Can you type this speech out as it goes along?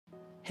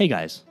Hey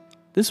guys,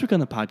 this week on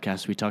the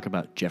podcast we talk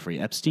about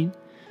Jeffrey Epstein,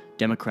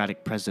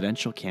 Democratic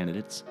presidential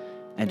candidates,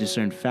 and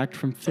discern fact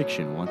from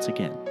fiction once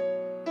again.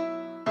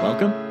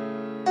 Welcome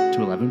to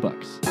 11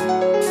 Bucks.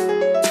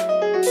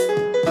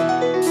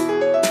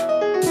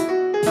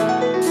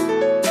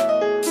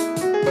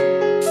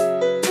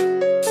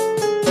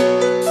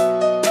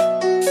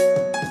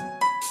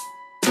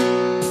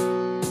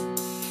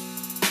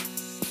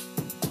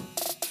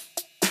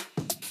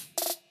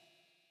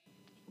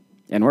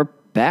 And we're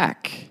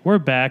back. We're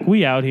back.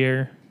 We out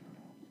here.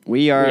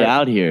 We are We're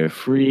out here,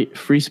 free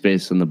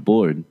space on the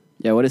board.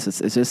 Yeah, what is this?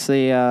 Is this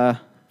a are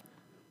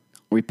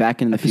we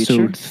back in the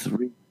future? Episode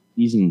 3,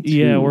 season 2.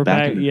 Yeah, we're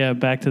back. in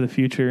Back to the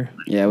future.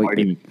 Yeah,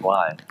 Marty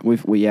McFly.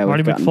 we've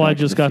Marty gotten McFly back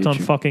to just the got done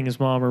future. fucking his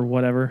mom or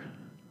whatever.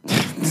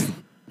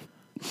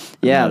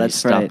 Yeah, He that's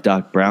stopped right.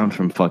 Doc Brown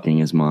from fucking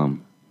his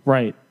mom.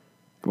 Right.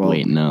 Well,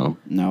 Wait, no.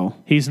 no.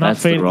 He's not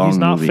That's the fading. wrong He's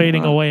not movie,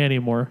 fading huh? away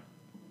anymore.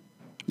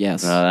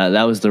 Yes.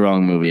 That was the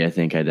wrong movie I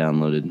think I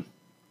downloaded.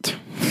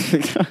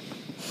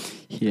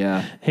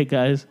 Yeah, Hey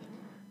guys,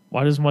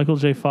 why does Michael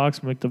J.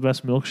 Fox make the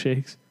best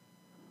milkshakes?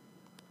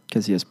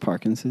 because he has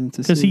Parkinson's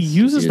disease. Because he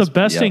uses the Yes,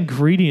 best yeah.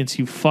 ingredients.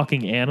 You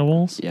fucking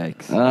animals.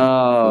 Yikes.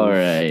 All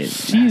right.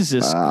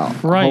 Jesus Wow.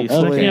 Christ! I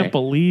Hopefully- can't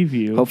believe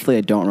you. Hopefully,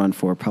 I don't run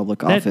for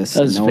public office.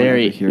 That was and no one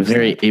very, ever hears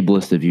very that.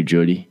 ableist of you,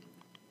 Jody.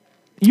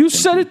 You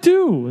said it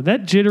too.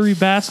 That jittery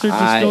bastard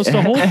just goes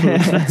to Whole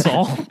Foods. That's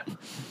all.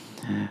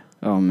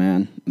 Oh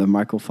man, the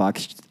Michael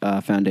Fox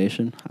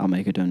Foundation. I'll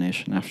make a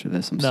donation after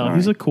this. I'm No, sorry.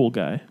 he's a cool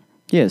guy.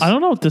 Yes. I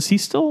don't know. Does he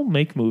still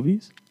make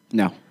movies?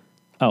 No.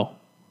 Oh.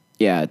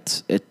 Yeah,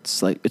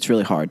 it's like it's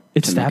really hard.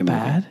 It's to make that a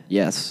movie. bad?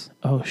 Yes,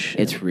 Oh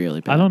shit. it's really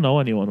bad. I don't know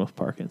anyone with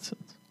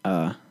Parkinson's.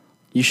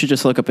 You should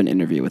just look up an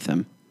interview with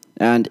him.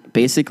 And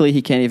basically,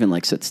 he can't even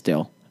like sit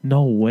still.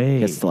 No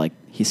way. It's like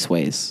he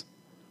sways.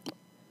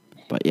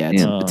 But yeah,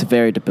 Yeah. it's a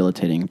very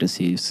debilitating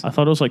disease. I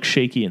thought it was like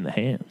shaky in the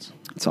hands.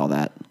 It's all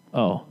that.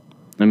 Oh,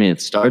 I mean,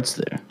 it starts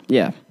there.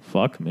 Yeah,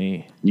 fuck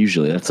me.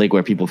 Usually, that's like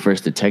where people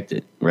first detect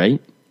it,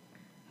 right?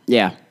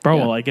 yeah, Bro,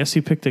 Yeah, well, I guess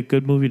he picked a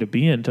good movie to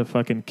be in to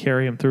fucking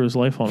carry him through his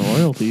life on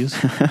royalties.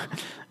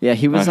 yeah.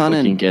 He was I on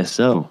fucking an guess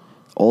so.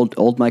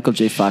 old Michael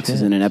J. Fox was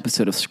Shit. in an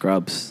episode of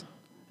Scrubs,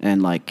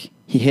 and like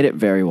he hit it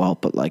very well.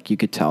 But like you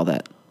could tell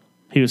that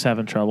He was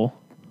having trouble.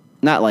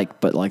 not like,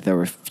 but like there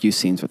were a few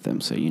scenes with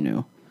him, so you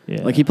knew.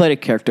 Yeah. Like he played a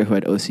character who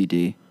had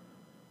OCD,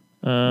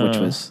 which Uh,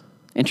 was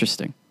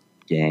interesting.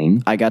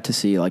 Gang. I got to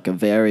see like a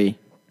very,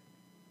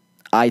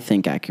 I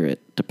think, accurate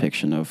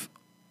depiction of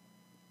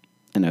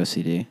an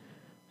OCD,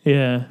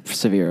 Yeah.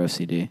 severe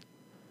OCD,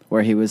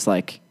 where he was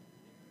like,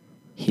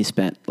 he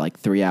spent like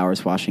 3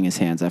 hours washing his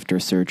hands after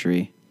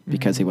surgery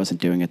because he wasn't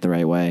doing it the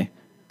right way,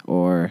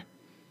 or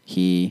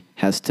he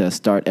has to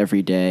start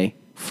every day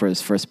for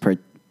his first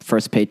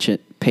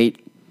patient.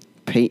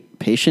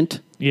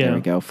 Yeah, There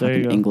we go. there you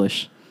Fucking go.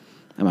 English.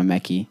 I'm a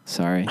Mechie.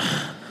 Sorry.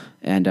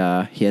 And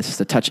he has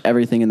to touch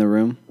everything in the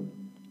room.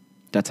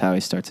 That's how he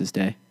starts his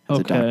day as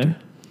a Okay. doctor.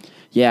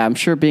 Yeah, I'm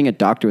sure being a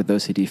doctor with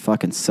OCD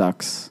fucking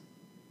sucks.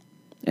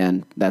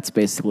 And that's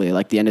basically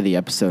like the end of the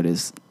episode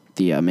is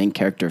the main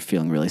character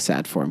feeling really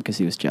sad for him because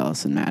he was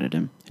jealous and mad at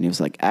him. And he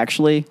was like,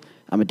 actually,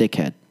 I'm a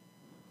dickhead.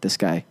 This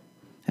guy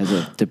has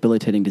a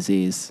debilitating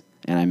disease,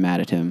 and I'm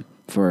mad at him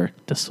for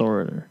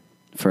Disorder.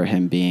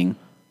 him being,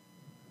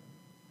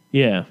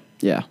 Yeah.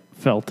 yeah,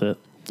 Felt it.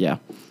 yeah.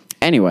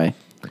 Anyway,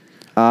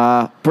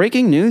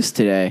 breaking news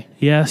today.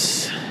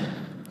 Yes.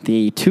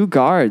 The two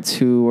guards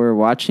who were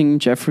watching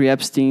Jeffrey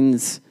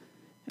Epstein's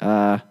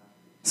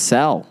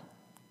cell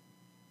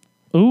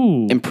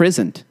Ooh.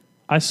 imprisoned.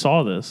 I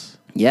saw this.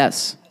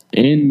 Yes.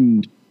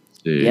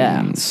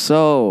 Yeah.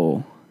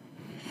 So,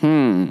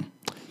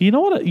 You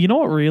know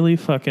what really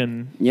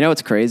fucking... you know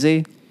what's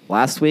crazy?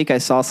 Last week I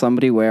saw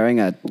somebody wearing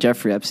a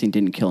Jeffrey Epstein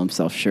didn't kill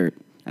himself shirt.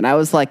 And I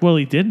was like, Well,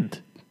 he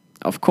didn't.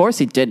 of course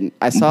he didn't.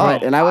 I saw Bro,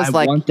 it and I was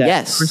like, want that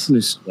yes.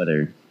 Christmas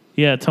sweater.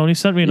 Yeah, Tony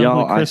sent me an Yo,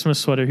 ugly Christmas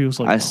sweater. He was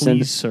like, I sent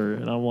please, it- sir.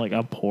 And I'm like,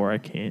 I'm poor. I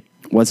can't.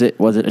 Was it a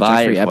Buy it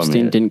Jeffrey for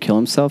Epstein me. didn't kill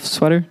himself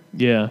sweater?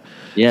 Yeah.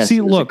 Yes. See,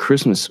 it was look, a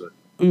Christmas sweater.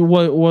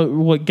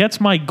 what gets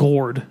my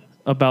gourd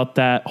about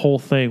that whole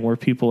thing where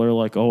people are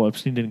like, oh,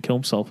 Epstein didn't kill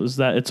himself is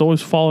that it's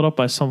always followed up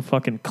by some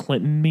fucking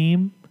Clinton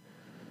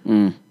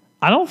meme.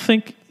 I don't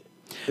think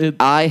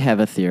I have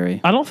a theory.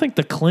 I don't think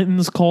the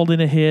Clintons called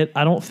in a hit.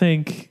 I don't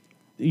think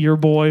your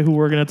boy, who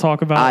we're going to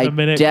talk about in a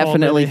minute,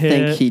 definitely called in a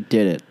think hit. he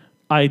did it.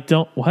 I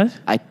don't. What?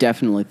 I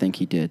definitely think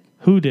he did.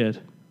 Who did?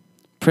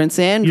 Prince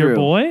Andrew. Your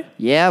boy?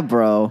 Yeah,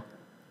 bro.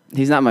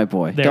 He's not my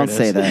boy. There Don't it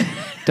say is. that.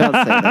 Don't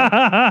say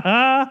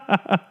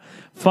that.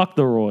 Fuck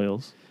the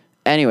Royals.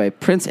 Anyway,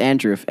 Prince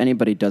Andrew, if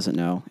anybody doesn't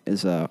know,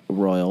 is a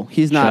royal.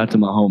 He's Shout out not. to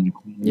my home,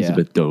 Queen Yeah.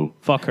 Elizabeth, though.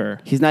 Fuck her.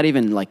 He's not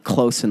even like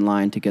close in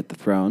line to get the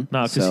throne.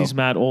 No, because So- he's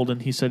mad old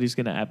and he said he's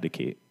going to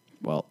abdicate.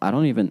 Well, I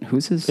don't even.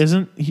 Who's his?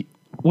 Isn't he?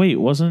 Wait,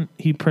 wasn't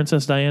he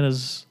Princess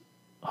Diana's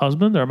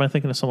husband, or am I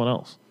thinking of someone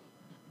else?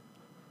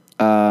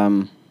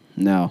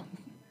 No.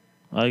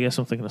 I guess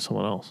I'm thinking of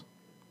someone else.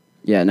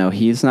 Yeah, no.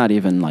 He's not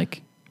even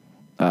like.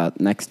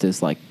 Next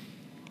is like,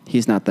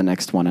 He's not the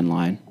next one in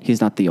line.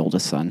 He's not the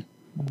oldest son.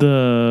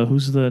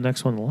 Who's the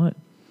next one in line?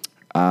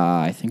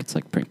 I think it's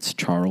like Prince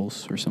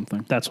Charles or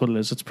something. That's what it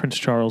is. It's Prince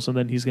Charles, and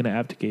then he's going to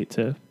abdicate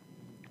to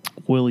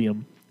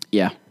William.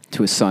 Yeah,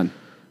 to his son.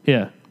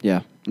 Yeah.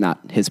 Yeah, not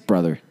his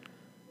brother,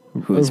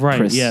 who is Right,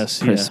 Prince, yes,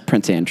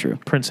 Prince Andrew.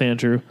 Prince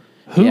Andrew,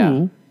 who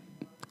Yeah.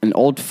 An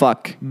old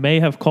fuck may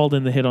have called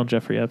in the hit on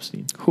Jeffrey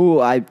Epstein. who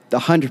I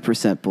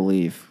 100%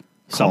 believe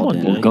Someone called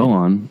in. did. Well, go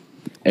on.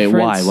 Hey,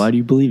 Prince- why? Why do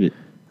you believe it?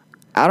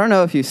 I don't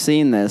know if you've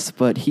seen this,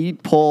 but he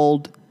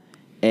pulled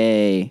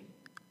a,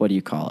 what do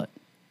you call it?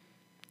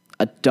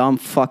 A dumb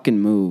fucking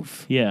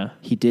move. Yeah.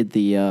 He did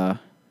the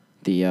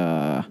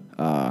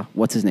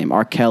what's his name?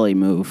 R. Kelly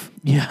move.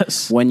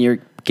 Yes. When you're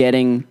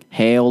getting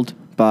hailed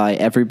by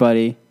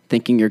everybody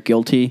thinking you're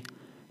guilty,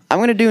 I'm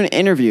going to do an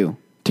interview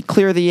to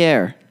clear the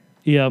air.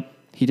 Yep.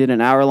 He did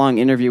an hour-long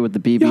interview with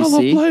the Y'all are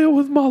BBC. playing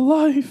with my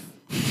life.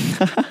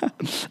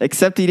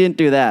 Except he didn't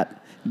do that.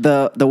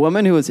 The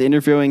woman who was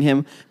interviewing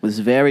him was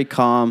very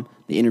calm.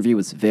 The interview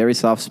was very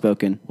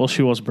soft-spoken. Well,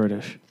 she was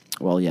British,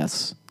 Well,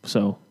 yes.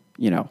 so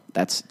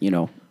That's,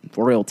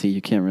 royalty.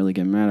 You can't really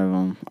get mad at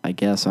them, I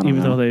guess. I don't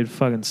even know. though they'd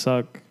fucking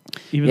suck,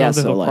 even Yeah, though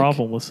there's so, a like-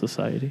 problem with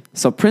society.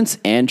 So Prince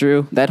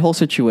Andrew, that whole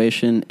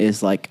situation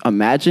is like,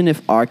 imagine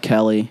if R.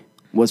 Kelly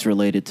was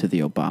related to the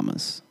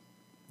Obamas.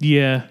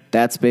 Yeah.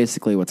 That's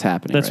basically what's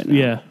happening That's right now.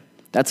 yeah.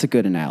 That's a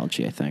good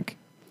analogy, I think.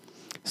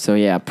 So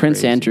yeah, Prince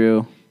Crazy.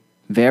 Andrew,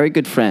 very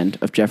good friend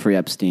of Jeffrey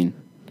Epstein.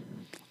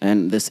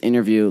 And this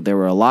interview, there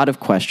were a lot of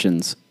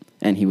questions,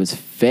 and he was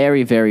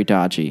very, very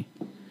dodgy.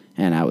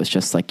 And I was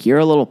just like, you're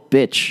a little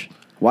bitch.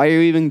 Why are you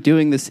even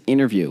doing this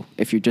interview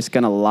if you're just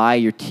going to lie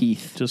your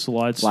teeth? Just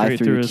lied Lie straight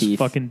through through your his teeth.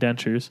 fucking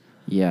dentures.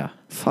 Yeah.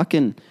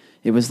 Fucking,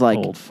 it was like,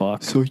 Old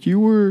fuck. so you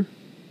were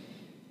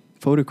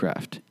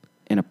photographed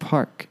in a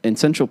park, in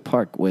Central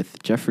Park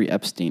with Jeffrey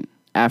Epstein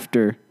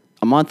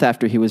a month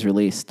after he was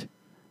released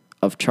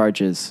of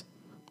charges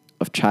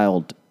of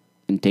child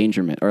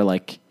endangerment or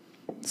like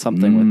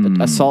something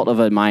with assault of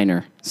a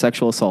minor,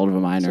 sexual assault of a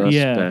minor.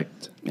 Yeah.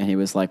 Suspect. And he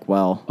was like,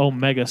 well,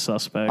 Mega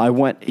suspect.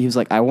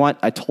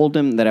 I told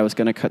him that I was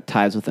going to cut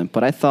ties with him,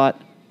 but I thought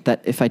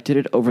that if I did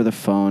it over the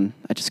phone,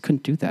 I just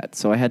couldn't do that.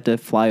 So I had to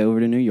fly over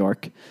to New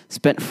York,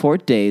 spent 4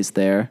 days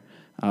there.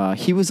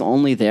 He was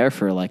only there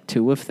for like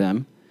 2 of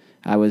them.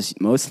 I was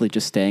mostly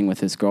just staying with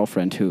his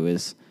girlfriend, who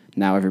is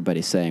now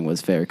everybody's saying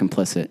was very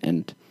complicit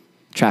in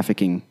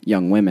trafficking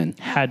young women.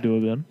 Had to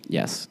have been.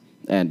 Yes.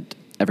 And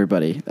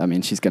everybody, I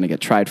mean, she's going to get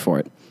tried for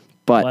it.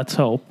 But Let's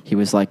hope. he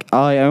was like,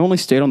 I only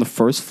stayed on the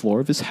first floor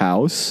of his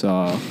house.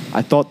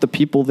 I thought the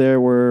people there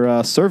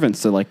were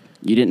servants. They're like,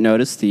 you didn't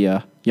notice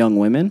the young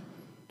women?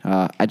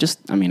 I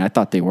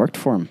thought they worked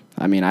for him.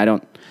 I mean,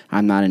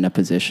 I'm not in a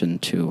position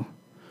to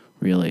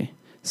really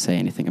say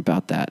anything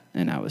about that.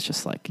 And I was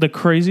just like, The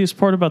craziest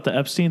part about the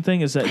Epstein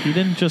thing is that he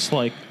didn't just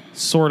like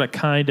sort of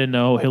kind of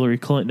know Hillary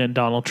Clinton and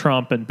Donald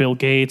Trump and Bill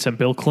Gates and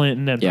Bill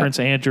Clinton and Yeah. Prince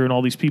Andrew and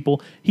all these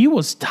people. He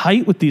was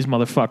tight with these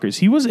motherfuckers.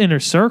 He was inner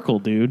circle,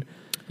 dude.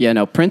 yeah,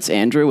 no, Prince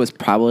Andrew was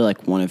probably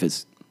like one of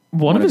his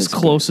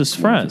closest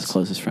friends. His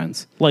closest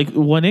friends. Like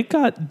when it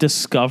got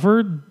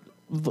discovered,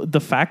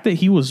 the fact that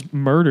he was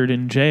murdered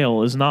in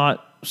jail is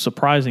not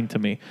surprising to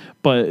me.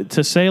 But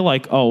to say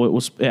like, oh,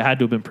 it had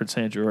to have been Prince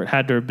Andrew, or it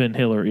had to have been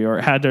Hillary, or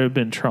it had to have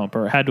been Trump,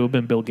 or it had to have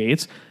been Bill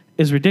Gates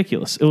is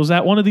ridiculous. It was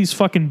at one of these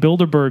fucking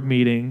Bilderberg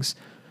meetings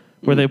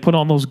where they put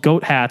on those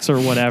goat hats or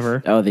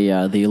whatever. Oh, the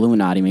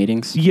Illuminati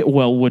meetings. Yeah,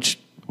 well, which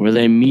Were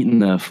they meet in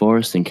the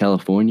forest in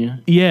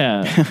California?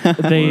 yeah,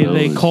 they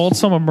those. called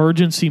some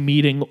emergency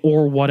meeting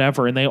or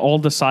whatever, and they all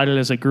decided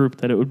as a group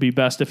that it would be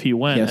best if he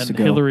went. He has to And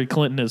go. Hillary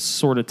Clinton is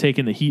sort of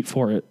taking the heat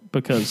for it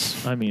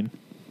because, I mean,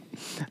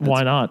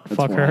 why not?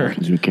 Fuck her.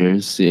 wild. Who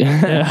cares?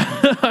 Yeah.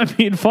 Yeah. I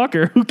mean, fuck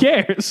her. Who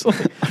cares?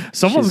 Like,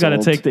 someone's She's got to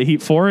old. take the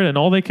heat for it, and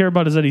all they care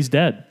about is that he's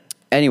dead.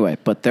 Anyway,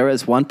 but there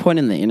was one point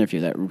in the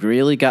interview that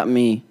really got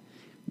me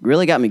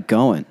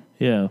going.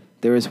 Yeah.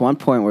 There was one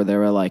point where they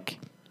were like,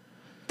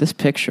 "This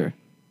picture,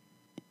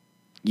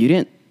 you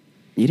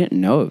didn't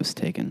know it was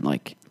taken."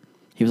 Like,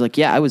 he was like,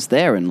 "Yeah, I was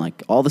there, and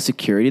like all the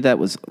security that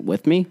was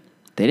with me,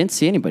 they didn't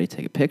see anybody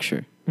take a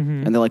picture."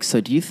 Mm-hmm. And they're like,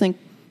 "So do you think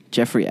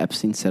Jeffrey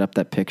Epstein set up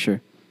that picture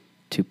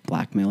to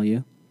blackmail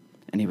you?"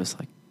 And he was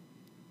like,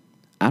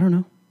 "I don't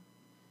know."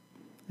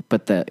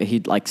 But he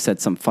like said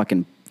some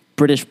fucking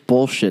British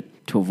bullshit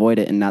to avoid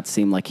it and not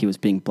seem like he was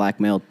being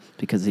blackmailed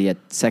because he had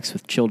sex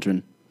with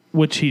children.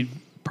 Which he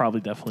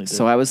probably definitely did.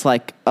 So I was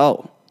like,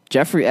 oh,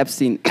 Jeffrey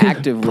Epstein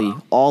actively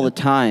all the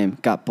time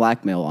got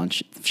blackmail on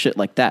shit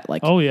like that.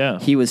 Like, Oh, yeah.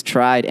 He was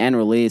tried and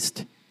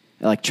released,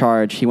 like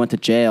charged. He went to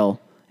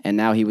jail, and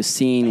now he was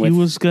seen with. He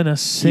was going to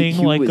sing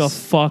he like a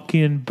was-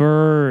 fucking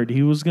bird.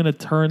 He was going to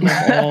turn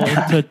them all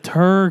into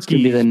turkeys,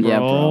 Yeah, bro.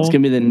 bro. It's gonna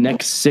be the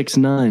next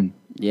 6ix9ine.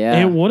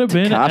 Yeah, It would have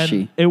been. Tekashi.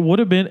 And it would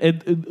have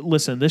been.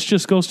 Listen, this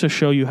just goes to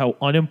show you how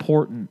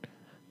unimportant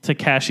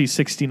Tekashi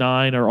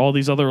 69 or all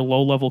these other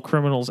low-level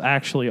criminals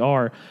actually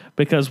are.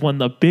 Because when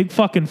the big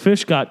fucking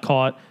fish got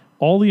caught,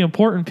 all the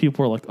important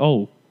people were like,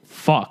 "Oh,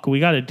 fuck, we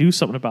got to do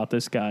something about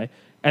this guy."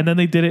 And then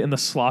they did it in the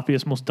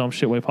sloppiest, most dumb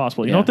shit way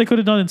possible. You know what they could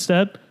have done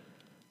instead?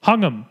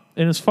 Hung him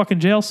in his fucking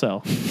jail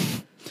cell.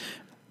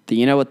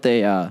 You know what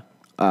they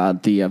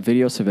the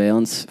video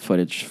surveillance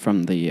footage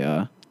from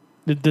the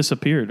It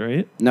disappeared,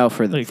 right? no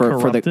for the Like, for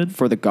corrupted?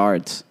 the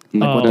guards.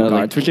 Like what the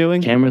guards were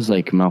doing. Cameras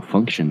like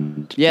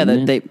malfunctioned. Yeah,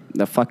 didn't the it?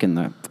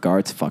 the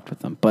guards fucked with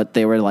them, but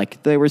they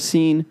were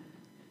seeing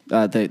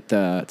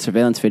the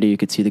surveillance video. You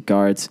could see the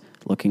guards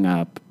looking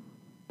up.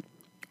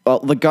 Well,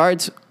 the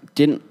guards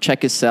didn't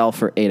check his cell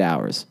for 8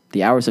 hours.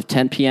 The hours of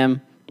 10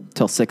 p.m.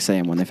 till 6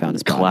 a.m. when they found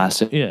his body.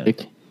 Classic. Yeah.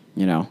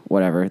 You know,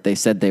 whatever. They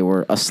said they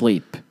were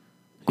asleep,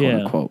 quote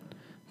Yeah. unquote.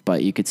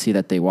 But you could see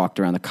that they walked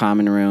around the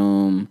common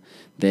room.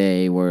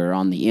 They were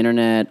on the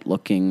internet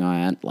looking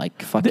at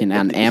like fucking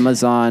on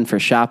Amazon for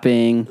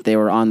shopping. They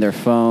were on their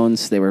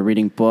phones. They were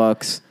reading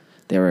books.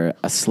 They were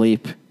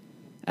asleep,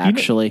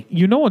 actually.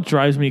 You know what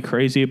drives me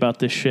crazy about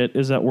this shit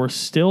is that we're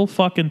still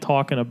fucking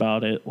talking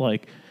about it.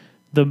 Like,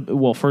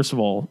 first of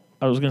all,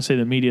 I was going to say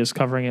the media is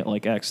covering it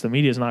like X. The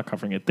media is not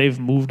covering it. They've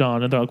moved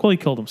on, and they're like, well, he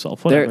killed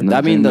himself. Whatever.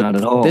 Not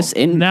at all.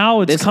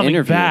 Now it's this coming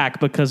interview,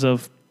 back because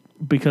of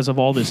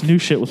all this new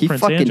shit with He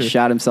Prince fucking Andrew.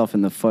 shot himself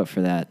in the foot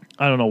for that.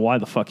 I don't know why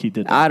the fuck he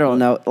did that. I don't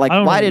know. Like, I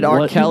don't why know did R.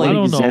 what- Kelly? I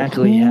don't know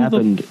exactly who the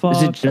happened? Is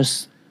fuck- it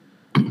just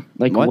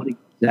like What? what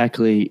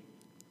exactly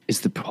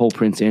is the whole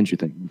Prince Andrew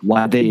thing?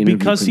 Why they interviewed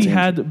because Prince he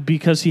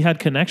Andrew? had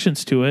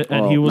connections to it,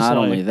 and Well, he was not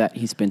like, only that,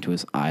 he's been to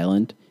his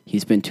island.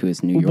 He's been to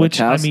his New York which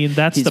house. I mean,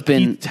 that's He's the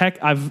been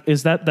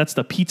that's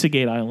the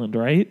Pizzagate Island,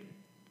 right?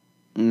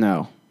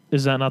 no,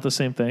 Is that not the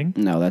same thing?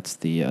 no. That's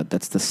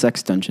the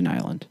Sex Dungeon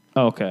Island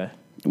Okay.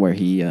 where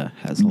he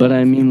has. a But lot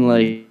I of- mean,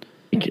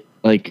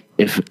 like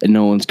if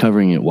no one's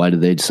covering it, why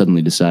did they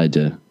suddenly decide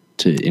to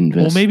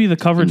invest? Well, maybe the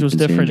coverage in was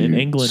Prince different in Andrew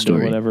England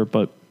story? or whatever,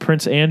 but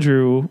Prince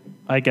Andrew,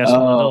 I guess,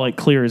 wanted to like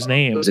clear his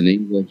name. It was in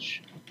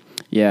English.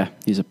 yeah,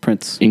 he's a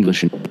prince.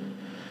 English.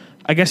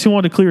 I guess he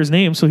wanted to clear his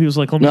name, so he was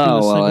like, "Let me No, do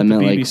this well, I thing with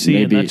meant, the like, BBC," and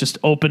maybe- that just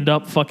opened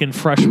up fucking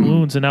fresh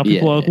wounds. And now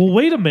people Yeah. are like, "Well,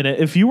 wait a minute!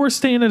 If you were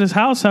staying at his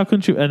house, how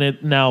couldn't you?" And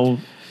it now,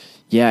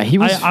 Yeah, he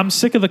was. I'm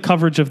sick of the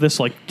coverage of this.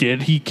 Like,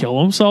 did he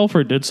kill himself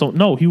or did so?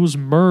 No, he was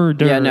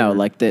murdered. Yeah, no,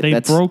 like they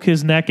that's- broke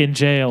his neck in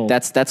jail.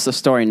 that's the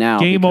story now.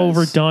 Game because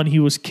over, done. He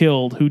was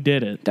killed. Who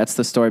did it? That's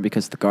the story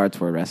because the guards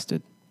were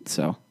arrested.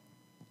 So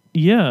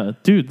Yeah,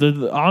 dude.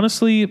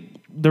 Honestly,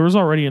 there was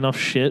already enough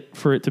shit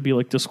for it to be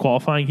like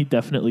disqualifying. He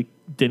definitely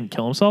didn't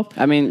kill himself.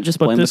 I mean, just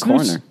blame the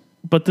coroner.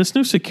 But this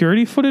new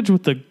security footage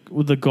with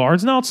the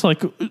guards now, it's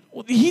like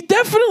he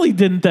definitely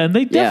didn't. Then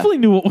they definitely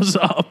knew what was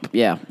up.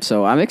 Yeah,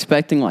 so I'm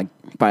expecting like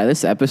by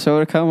this episode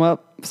to come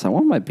up,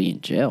 someone might be in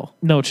jail.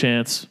 No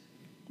chance.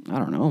 I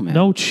don't know, man.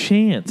 No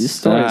chance. This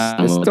story's that,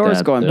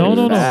 going No, pretty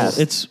no, no. fast.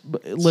 It's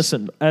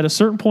listen. At a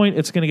certain point,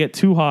 it's going to get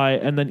too high,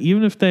 and then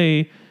even if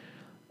they,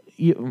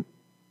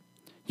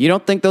 You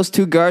don't think those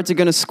two guards are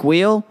going to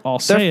squeal? I'll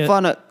say They're it.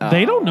 fun.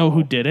 They don't know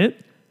who did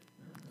it.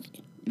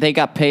 They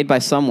got paid by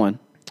someone.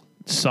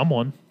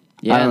 Someone.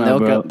 Yeah, I don't and know,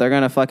 bro. they're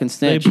going to fucking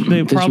They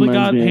snitch. probably reminds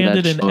got me of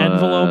handed that an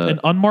envelope, show, an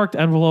unmarked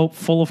envelope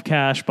full of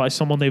cash by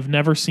someone they've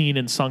never seen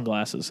in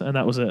sunglasses, and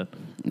that was it.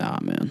 Nah,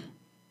 man.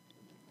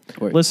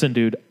 Listen,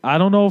 dude, I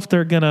don't know if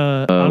they're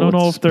gonna. I don't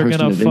know what's if they're person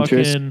gonna of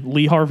interest? fucking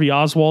Lee Harvey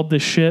Oswald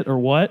this shit or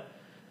what.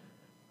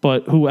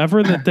 But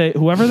whoever they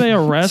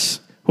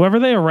arrest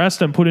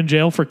and put in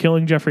jail for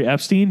killing Jeffrey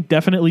Epstein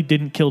definitely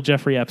didn't kill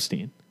Jeffrey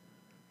Epstein.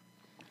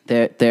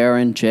 They're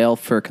in jail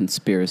for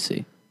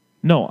conspiracy.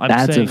 No,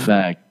 That's a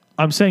fact.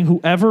 I'm saying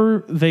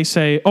whoever they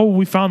say, oh,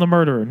 we found the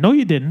murderer. No,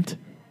 you didn't.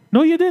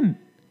 No, you didn't.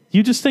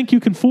 You just think you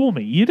can fool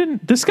me. You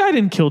didn't. This guy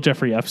didn't kill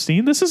Jeffrey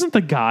Epstein. This isn't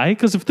the guy.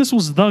 Because if this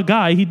was the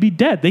guy, he'd be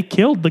dead. They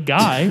killed the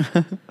guy.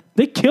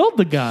 They killed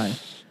the guy.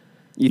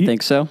 You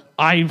think so?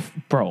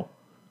 Bro,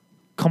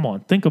 come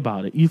on, think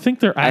about it. You think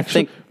they're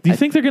actually? think- do you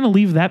think they're going to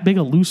leave that big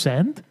a loose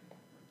end?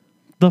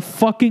 The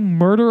fucking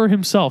murderer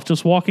himself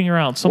just walking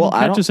around. Someone Well,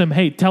 I catches him.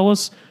 Hey, tell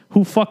us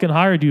who fucking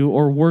hired you,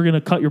 or we're going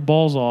to cut your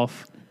balls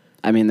off.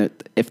 I mean,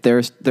 if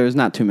there's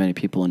not too many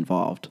people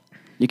involved.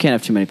 You can't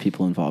have too many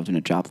people involved in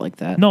a job like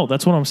that. No,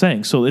 that's what I'm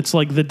saying. So it's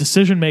like the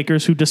decision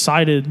makers who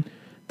decided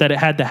that it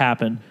had to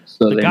happen.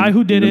 So The then- guy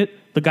who did it,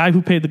 the guy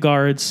who paid the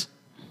guards,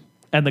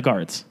 and the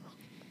guards.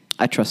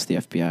 I trust the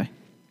FBI.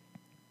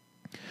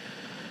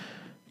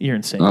 You're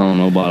insane. I don't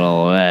know about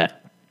all of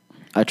that.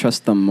 I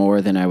trust them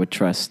more than I would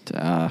trust.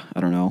 I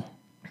don't know.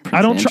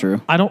 Prince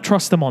Andrew. I don't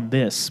trust them on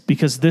this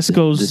because this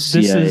goes. The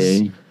This CIA.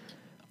 is.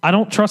 I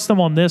don't trust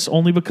them on this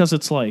only because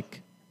it's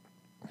like.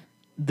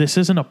 This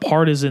isn't a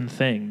partisan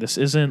thing. This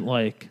isn't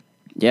like.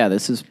 Yeah,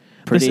 this is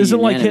pretty. This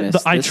isn't like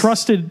unanimous. I This-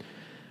 trusted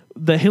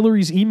the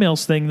Hillary's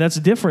emails thing. That's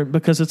different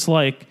because it's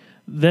like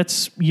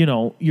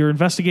you're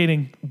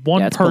investigating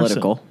one Yeah, it's person.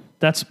 political.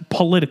 That's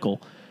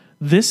political.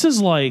 This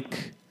is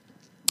like,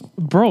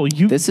 bro,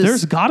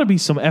 there's got to be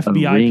some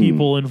FBI ring.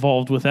 people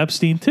involved with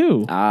Epstein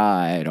too.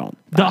 I don't.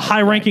 The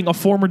high-ranking, a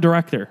former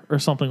director or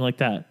something like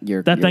that.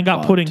 You're then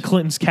got put in bugged.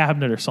 Clinton's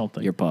cabinet or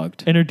something. You're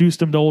bugged.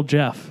 Introduced him to old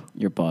Jeff.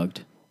 You're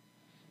bugged.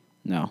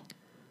 No,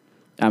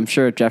 I'm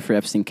sure Jeffrey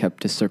Epstein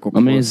kept his circle. I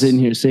mean, close. sitting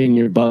here saying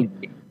you're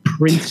bugged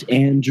Prince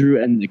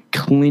Andrew and the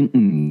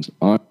Clintons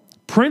are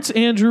Prince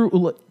Andrew.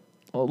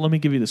 Let me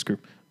give you this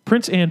group: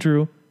 Prince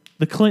Andrew,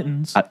 the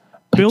Clintons,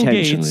 Bill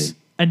Gates,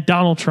 and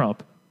Donald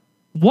Trump.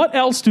 What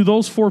else do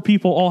those four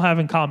people all have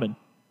in common?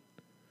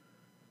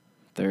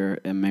 They're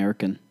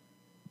American.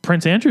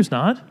 Prince Andrew's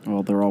not.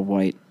 Well, they're all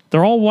white.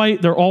 They're all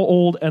white. They're all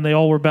old, and they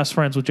all were best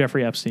friends with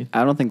Jeffrey Epstein.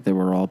 I don't think they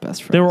were all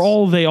best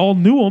friends. They all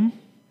knew him.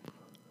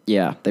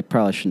 Yeah, they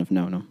probably shouldn't have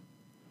known him.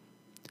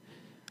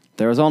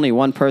 There was only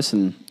one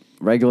person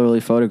regularly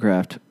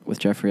photographed with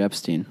Jeffrey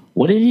Epstein.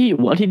 What did he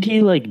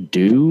like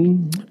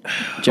do?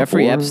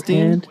 Jeffrey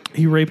Epstein?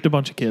 He raped a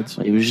bunch of kids.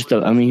 He was just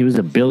he was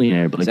a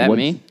billionaire, but Is like that what,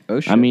 me? Oh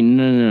shit. I mean,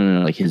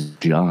 no, like his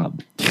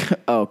job.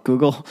 Oh,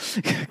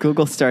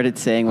 Google started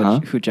saying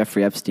who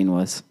Jeffrey Epstein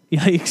was.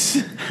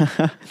 Yikes.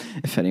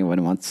 If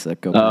anyone wants to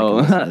go back and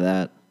listen to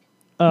that.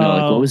 No,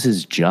 like what was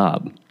his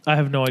job? I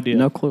have no idea.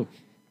 No clue.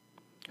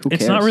 Who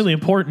cares? It's not really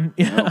important.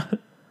 Yeah.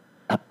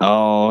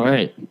 All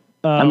right.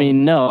 I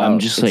mean, no, I'm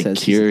just like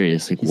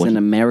curious. He's an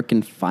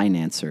American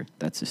financer.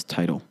 That's his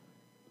title.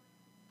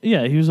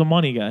 Yeah, he was a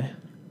money guy.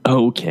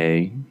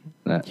 Okay.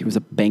 He was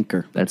a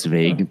banker. That's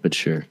vague, but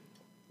sure.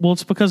 Well,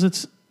 it's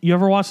because you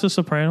ever watch The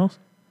Sopranos?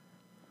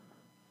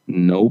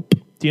 Nope.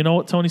 Do you know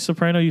what Tony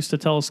Soprano used to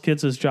tell his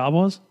kids his job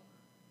was?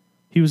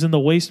 He was in the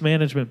waste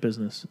management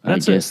business.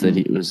 That's I guess that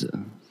he was.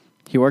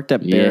 He worked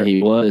at Bear. Yeah,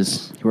 he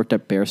was. He worked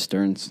at Bear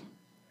Stearns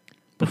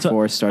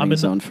before starting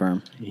his own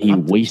firm. He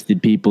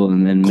wasted people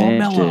and then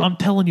managed it. I'm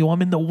telling you,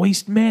 I'm in the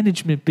waste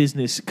management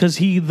business because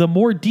the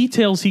more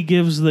details he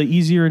gives, the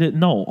easier it is.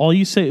 No, all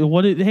you say,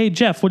 hey,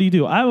 Jeff, what do you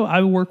do?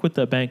 I work with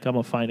the bank. I'm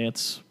a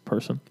finance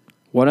person.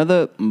 One of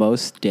the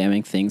most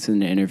damning things in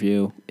the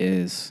interview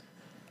is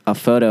a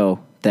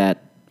photo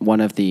that one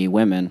of the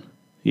women,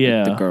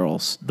 the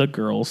girls,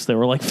 they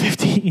were like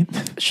 15.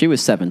 She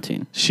was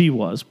 17. She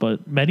was,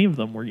 but many of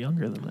them were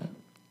younger than that.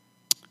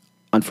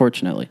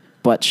 Unfortunately.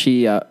 But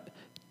she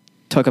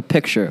took a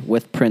picture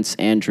with Prince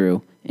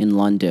Andrew in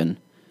London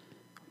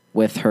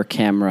with her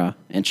camera,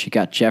 and she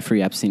got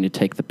Jeffrey Epstein to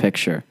take the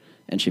picture,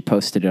 and she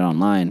posted it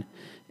online,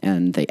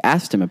 and they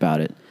asked him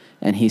about it,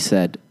 and he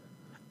said,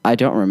 I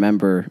don't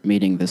remember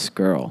meeting this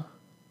girl.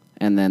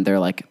 And then they're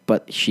like,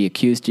 but she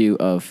accused you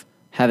of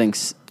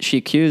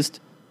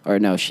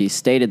she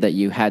stated that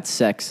you had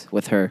sex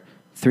with her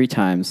 3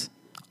 times,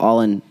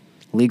 all in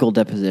legal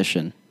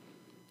deposition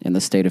in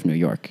the state of New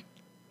York.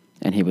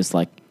 And he was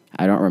like,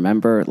 I don't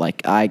remember.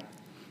 Like, I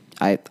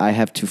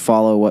have to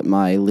follow what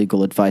my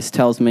legal advice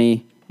tells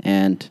me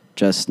and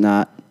just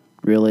not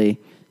really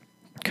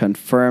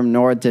confirm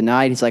nor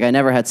deny. He's like, I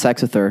never had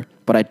sex with her,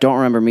 but I don't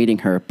remember meeting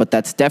her. But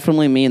that's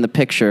definitely me in the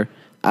picture.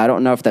 I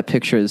don't know if that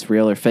picture is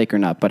real or fake or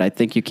not, but I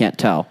think you can't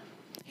tell.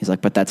 He's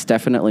like, but that's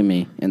definitely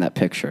me in that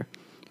picture.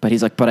 But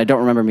he's like, but I don't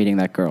remember meeting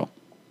that girl.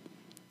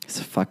 It's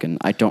a fucking,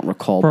 I don't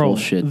recall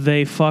bullshit.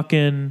 They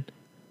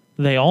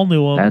all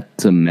knew him.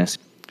 That's a mess.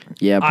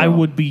 Yeah, bro. I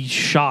would be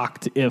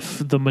shocked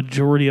if the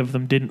majority of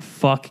them didn't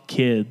fuck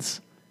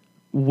kids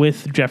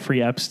with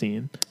Jeffrey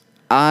Epstein.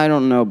 I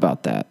don't know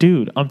about that.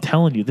 Dude, I'm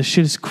telling you, this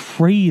shit is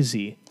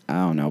crazy. I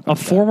don't know about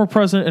that. A former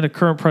president and a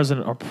current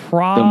president are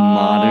probably... The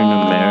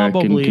modern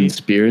American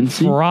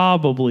conspiracy?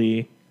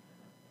 Probably.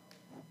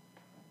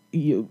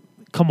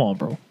 Come on,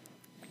 bro.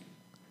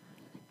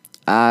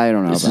 I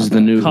don't know This is the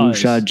new Who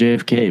Shot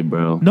JFK,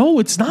 bro. No,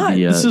 it's not.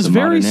 This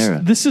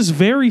is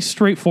very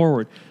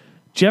straightforward.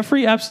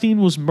 Jeffrey Epstein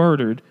was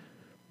murdered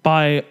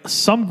by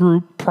some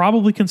group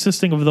probably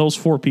consisting of those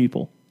 4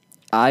 people.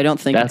 I don't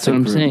think that's what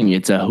I'm saying.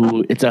 It's a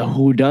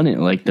who done it,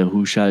 like the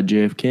Who Shot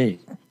JFK.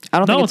 I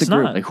don't think it's a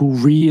group. Not. Like who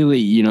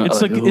really,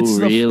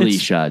 who really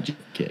shot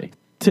JFK.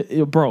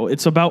 Bro,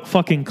 it's about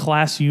fucking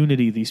class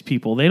unity, these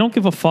people. They don't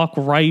give a fuck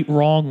right,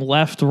 wrong,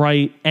 left,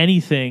 right,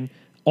 anything.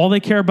 All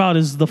they care about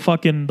is the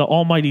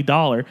almighty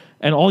dollar.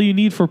 And all you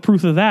need for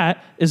proof of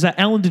that is that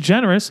Ellen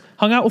DeGeneres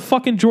hung out with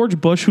fucking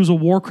George Bush, who's a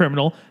war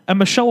criminal, and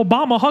Michelle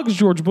Obama hugs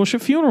George Bush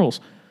at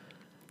funerals.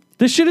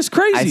 This shit is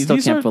crazy. I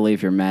still can't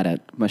believe you're mad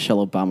at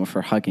Michelle Obama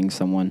for hugging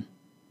someone.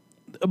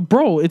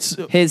 Bro, it's...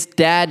 His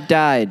dad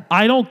died.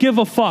 I don't give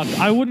a fuck.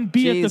 I wouldn't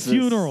be at the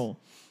funeral.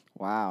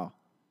 Wow.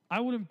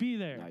 I wouldn't be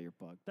there. Now you're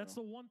bugged. That's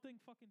the one thing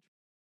fucking...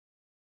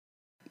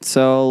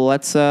 So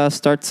let's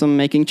start some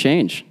making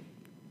change.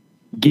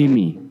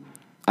 Gimme.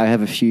 I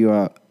have a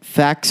few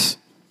facts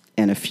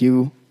and a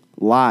few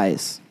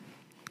lies.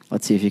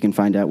 Let's see if you can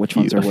find out which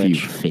ones are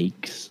which. A few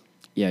fakes.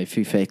 Yeah, a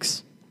few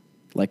fakes.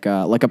 Like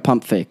a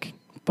pump fake,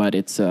 but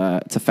it's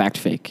a fact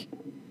fake.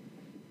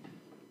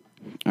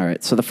 All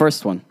right, so the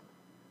first one.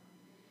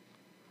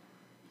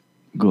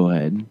 Go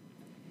ahead.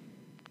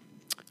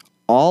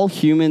 All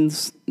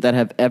humans that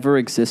have ever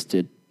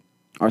existed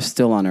are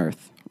still on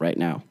Earth right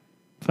now.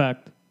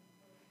 Fact.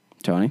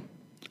 Tony?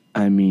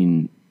 I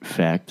mean,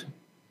 fact.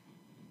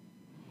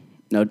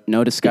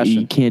 No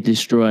discussion. You can't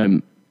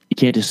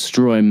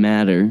destroy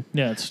matter.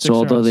 Yeah, it's so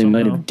although they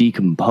might have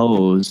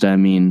decomposed, I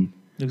mean,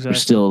 they're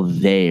still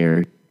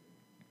there.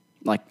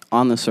 Like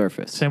on the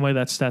surface. Same way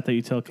that stat that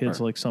you tell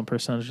kids, like some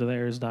percentage of the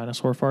air is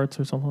dinosaur farts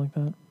or something like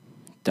that.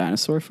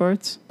 Dinosaur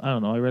farts? I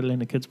don't know. I read it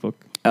in a kid's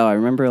book. Oh, I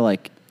remember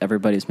like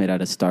everybody's made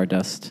out of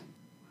stardust.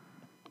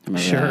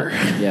 Remember Sure.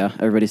 that? Yeah,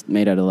 everybody's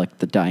made out of like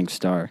the dying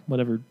star.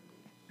 Whatever.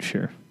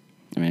 Sure.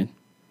 I mean,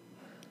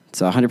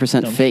 it's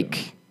 100% Dumb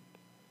fake.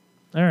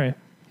 All right.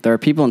 There are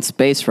people in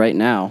space right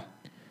now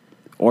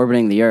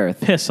orbiting the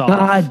Earth. Piss off.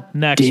 God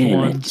Next damn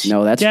one. it.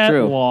 No, that's Get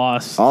true.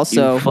 lost.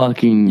 Also,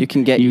 you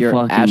can get your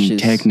fucking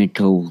ashes.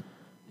 technical.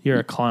 You're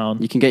a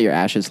clown. You can get your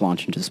ashes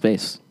launched into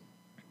space.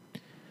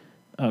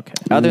 Okay.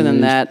 Other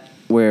than that,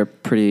 we're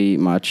pretty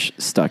much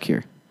stuck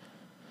here.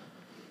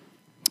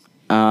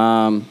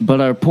 But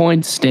our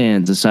point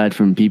stands aside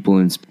from people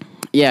in space.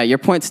 Yeah, your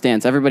point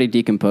stands. Everybody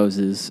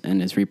decomposes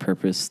and is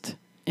repurposed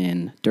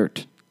in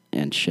dirt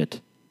and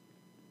shit.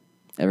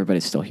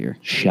 Everybody's still here.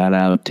 Shout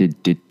out to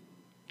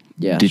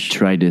Yeah.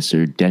 detritus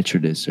or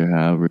detritus or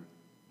however.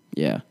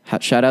 Yeah.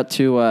 Shout out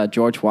to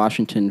George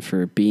Washington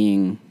for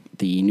being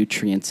the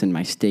nutrients in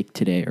my steak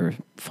today, or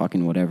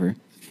fucking whatever.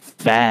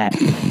 Fat.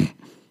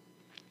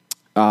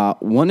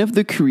 One of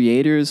the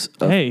creators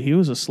of... Hey, he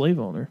was a slave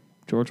owner,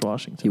 George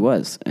Washington. He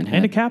was. And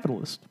a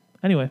capitalist.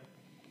 Anyway.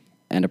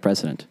 And a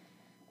president.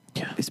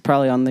 Yeah. He's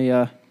probably on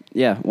the,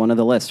 one of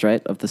the lists,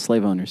 right, of the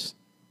slave owners.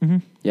 Mm-hmm.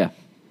 Yeah.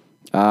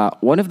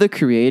 One of the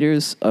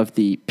creators of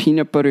the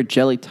Peanut Butter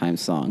Jelly Time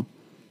song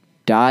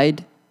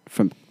died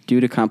due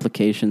to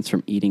complications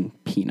from eating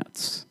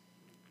peanuts.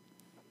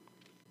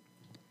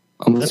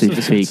 I'm gonna say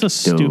fake. That's a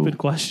stupid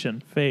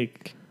question.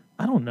 Fake.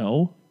 I don't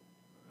know.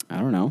 I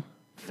don't know.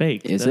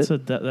 Fake. Is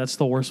it? That's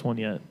the worst one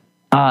yet.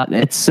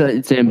 It's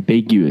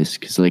ambiguous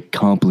because like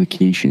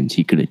complications.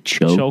 He could have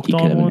choked. Choked He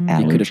could on have one? an He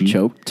allergy. could have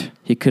choked.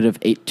 He could have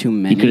ate too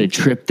many. He could have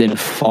tripped and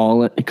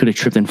fallen. He could have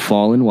tripped and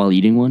fallen while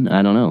eating one.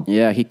 I don't know.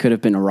 Yeah, he could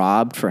have been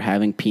robbed for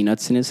having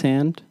peanuts in his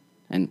hand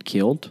and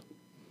killed.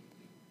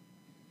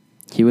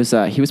 He was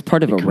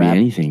part of a Could be rap.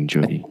 anything,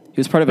 Jody. He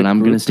was part of But a I'm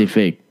group. gonna say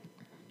fake.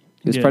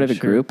 He was Yeah, part of a sure,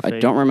 group. I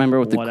fake, don't remember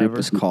what the group whatever.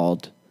 was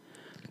called,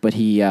 but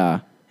he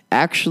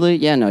actually,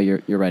 no,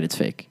 you're right. It's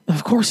fake.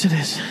 Of course it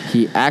is.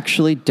 He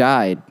actually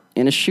died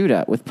in a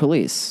shootout with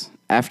police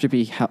after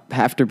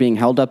being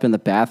held up in the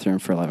bathroom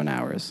for 11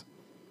 hours.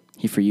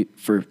 I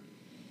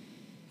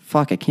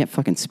can't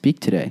fucking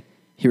speak today.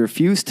 He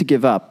refused to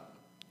give up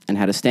and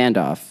had a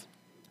standoff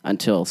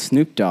until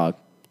Snoop Dogg,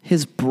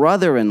 his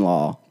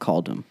brother-in-law,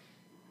 called him.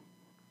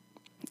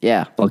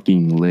 Yeah,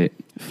 Fucking lit.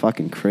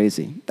 fucking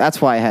crazy.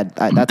 That's why I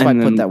put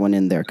that one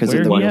in there, because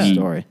of the Where'd real he at?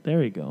 story.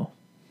 There you go.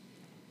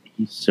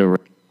 So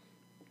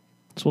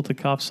That's what the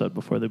cops said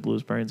before they blew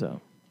his brains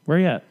out. Where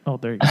you at? Oh,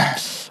 there you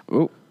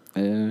go.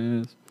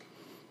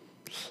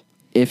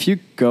 If you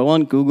go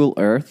on Google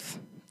Earth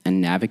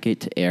and navigate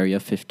to Area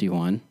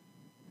 51,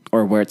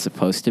 or where it's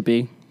supposed to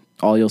be,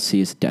 all you'll see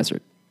is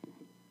desert.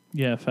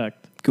 Yeah,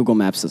 fact. Google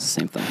Maps does the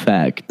same thing.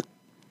 fact.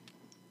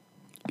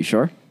 You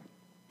sure?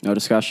 No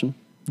discussion?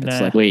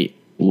 Nah. Wait.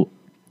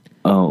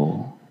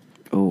 Oh.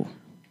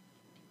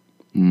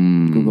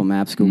 Google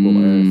Maps, Google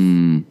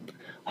Earth.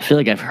 I feel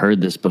like I've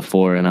heard this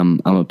before, and I'm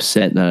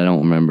upset that I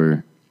don't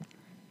remember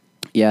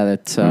Yeah,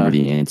 that's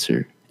the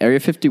answer. Area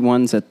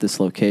 51's at this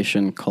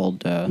location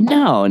called.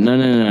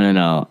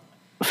 No.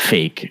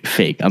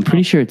 Fake. I'm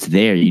pretty sure it's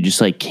there. You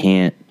just like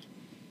can't.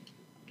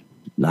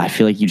 I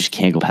feel like you just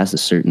can't go past a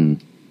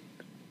certain.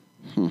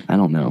 I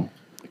don't know.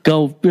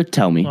 Go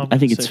tell me. I'm I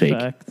think gonna it's say fake.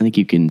 fact. I think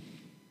you can.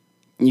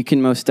 You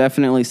can most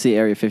definitely see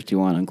Area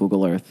 51 on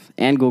Google Earth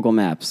and Google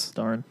Maps.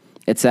 Darn.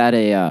 It's at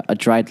a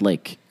dried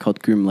lake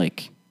called Groom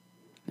Lake,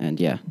 and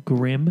yeah,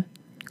 Grim.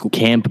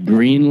 Camp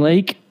Green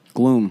Lake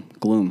Gloom.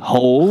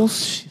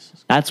 holes.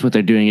 That's what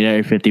they're doing at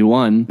Area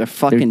 51. They're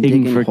fucking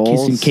digging for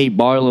holes. kissing Kate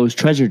Barlow's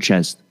treasure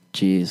chest.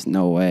 Jeez,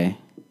 no way.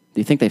 Do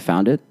you think they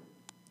found it?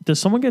 Does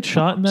someone get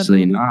shot in that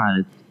Absolutely movie? not.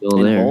 It's still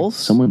In there. holes?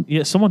 Someone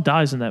Yeah, someone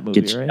dies in that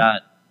movie, gets right?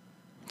 shot.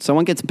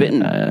 Someone gets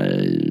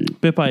bitten.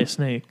 Bit by a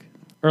snake.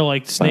 Or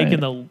like snake By- in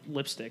the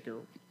lipstick or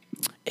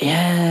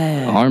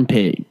Yeah.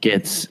 Armpit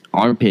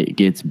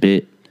gets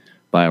bit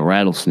by a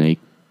rattlesnake.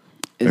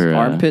 Is or,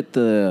 Armpit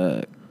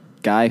the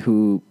guy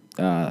who?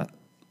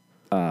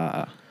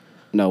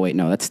 No, wait,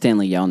 no, that's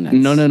Stanley Yelnats.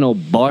 No.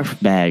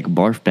 Barf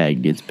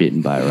bag gets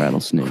bitten by a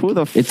rattlesnake. Who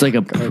the It's like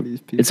a fuck are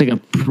these people? it's like a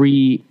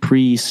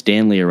pre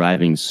Stanley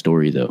arriving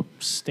story though.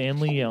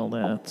 Stanley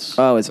Yelnats.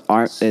 Oh, is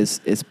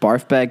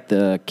Barfbag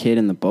the kid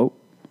in the boat?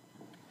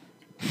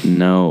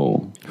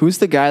 No, Who's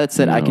the guy that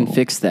said I can No.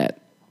 fix that?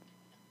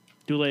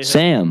 Dule Hill.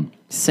 Sam.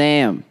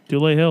 Sam.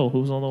 Dule Hill,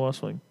 who's on the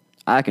West Wing.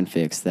 I can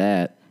fix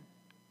that.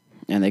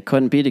 And they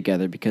couldn't be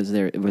together because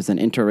it was an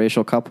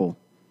interracial couple.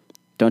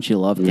 Don't you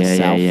love the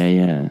South?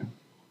 Yeah.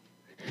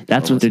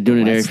 That's Or what was they're it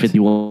doing the at Area West?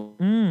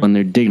 51 when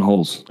they're digging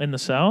holes. In the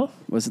South?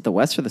 Was it the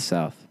West or the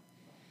South?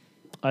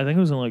 I think it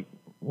was in like,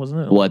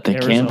 wasn't it? What the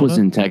Arizona? camp was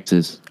in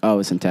Texas. Oh, it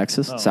was in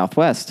Texas? Oh.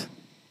 Southwest.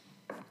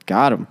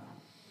 Got him.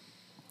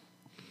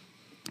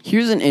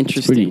 Here's an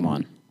interesting pretty-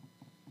 one.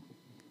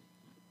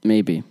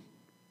 Maybe.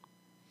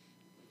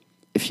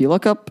 If you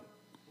look up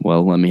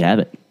Well, let me have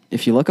it.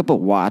 a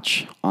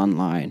watch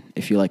online,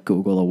 if you like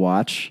Google a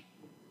watch,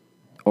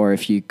 or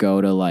if you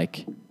go to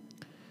like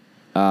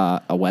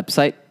a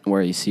website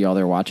where you see all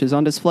their watches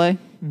on display,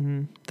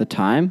 the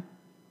time,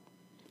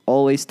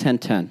 always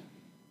 10-10.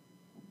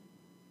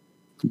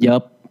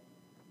 Yup.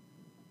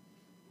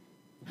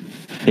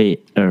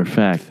 Fate or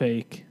fact.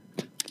 Fake.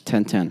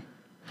 10-10.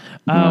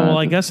 Well,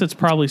 I guess it's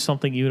probably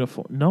something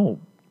uniform. No,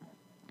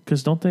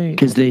 because don't they?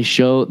 Because they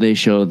show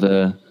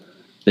the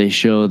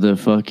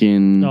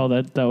fucking No,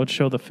 that would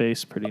show the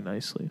face pretty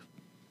nicely.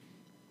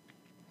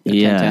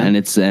 yeah,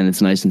 10-10? and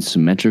it's nice and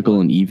symmetrical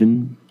and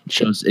even.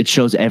 It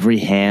shows every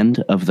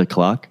hand of the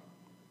clock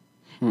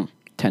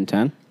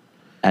 10-10?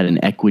 at an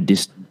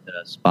equidistant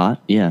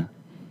spot. Yeah,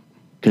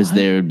 because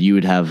there you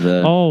would have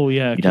the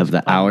you'd have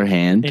the hour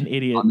hand, an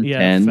idiot. on the Yeah,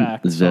 10,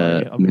 fact. the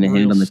Sorry, I'm minute hand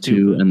real on the 2,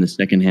 stupid. and the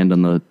second hand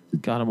on the.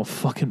 God, I'm a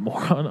fucking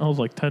moron. I was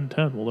like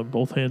 10-10. Well, then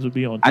both hands would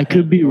be on. I 10.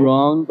 could be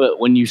wrong, but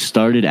when you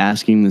started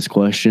asking this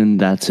question,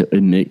 that's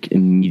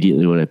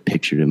immediately what I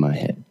pictured in my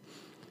head.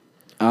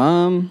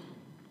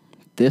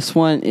 This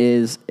one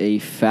is a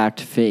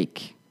fact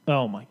fake.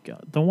 Oh my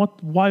god. Then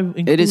what? Why?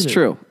 Include It is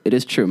true. It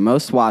is true.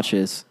 Most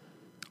watches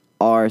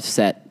are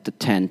set to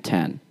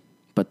 10-10.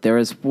 But there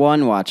is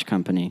one watch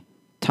company,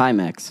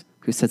 Timex,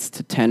 who sets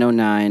to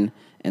 10:09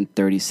 and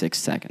 36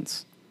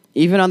 seconds.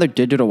 Even on their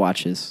digital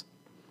watches.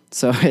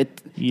 So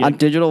on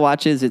digital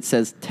watches, it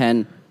says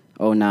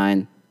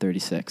 10:09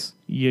 36.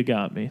 You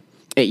got me.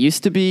 It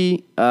used to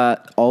be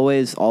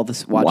always all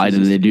this watches. Why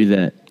do they do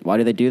that? Why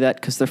do they do that?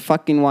 Because they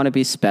fucking want to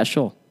be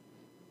special.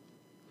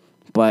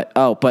 But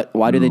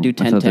why do they do I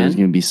thought there was 10-10?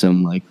 going to be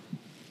some like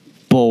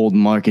bold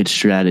market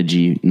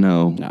strategy.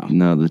 No.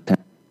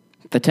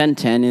 The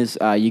 1010 is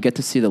you get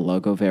to see the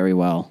logo very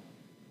well.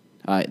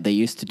 They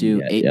used to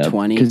do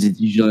 820 because it's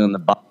usually on the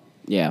bottom.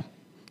 Yeah,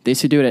 they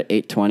used to do it at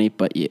 820,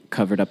 but it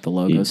covered up the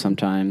logo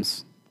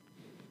sometimes.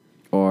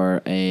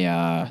 Or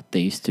they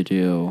used to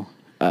do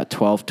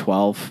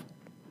 12:12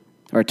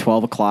 or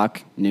 12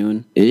 o'clock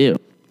noon. Ew.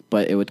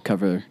 But it would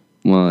cover.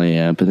 Well,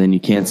 yeah, but then you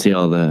can't see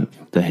all the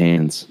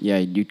hands. Yeah,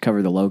 you'd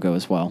cover the logo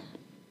as well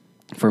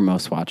for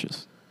most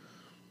watches.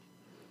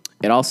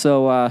 It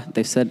also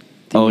they said.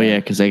 Yeah,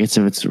 because I guess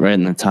if it's right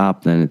in the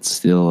top, then it's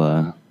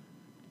still.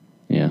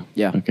 Yeah.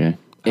 Yeah. Okay.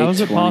 How is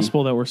it 820.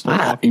 possible that we're still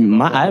talking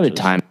about I have a watches?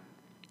 time.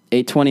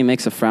 820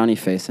 makes a frowny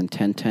face and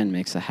 1010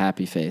 makes a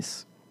happy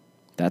face.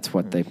 That's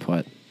what they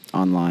put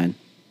online.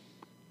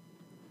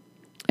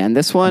 And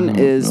this one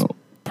is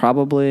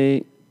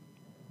probably...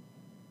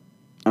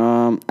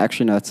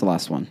 actually, no, that's the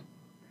last one.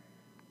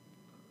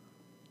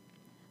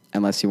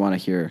 Unless you want to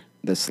hear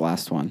this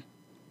last one.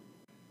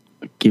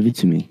 Give it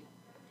to me.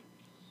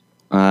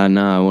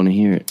 No, I want to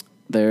hear it.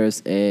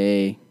 There's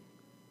a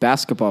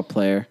basketball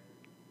player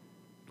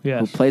who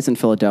Yes. plays in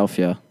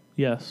Philadelphia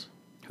Yes.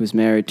 who's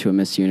married to a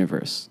Miss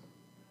Universe.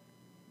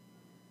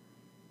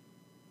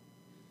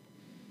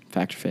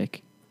 Fact or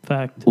fake?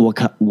 Fact. What?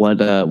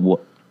 Yeah.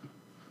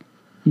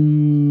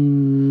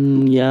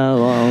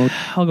 Well,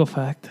 I'll go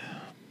fact.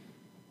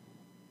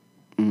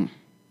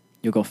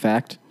 You'll go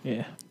fact?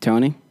 Yeah.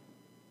 Tony?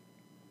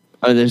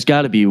 there's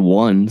got to be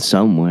one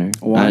somewhere.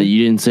 One?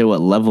 You didn't say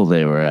what level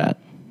they were at.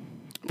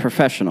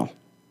 Professional.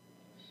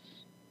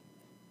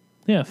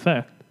 Yeah.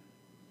 Fact.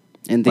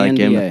 In the Like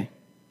NBA.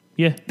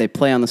 Yeah. They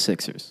play on the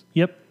Sixers.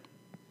 Yep.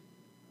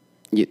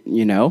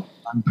 You know?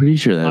 I'm pretty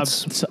sure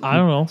that's I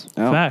don't know.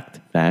 Oh. Fact.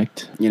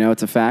 fact. You know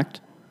it's a fact?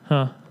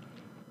 Huh.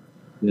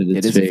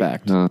 It is a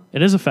fact. Huh.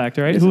 It is a fact,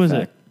 right? It is Who a is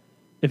fact. it?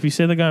 If you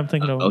say the guy I'm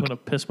thinking of, I'm Okay. going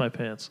to piss my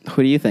pants.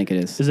 Who do you think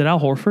it is? Is it Al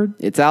Horford?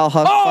 It's Al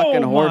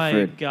fucking Oh, my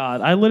Horford.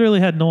 God. I literally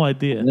had no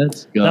idea.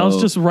 Let's go. That was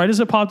just right as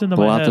it popped into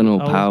my head. Boato no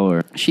I was-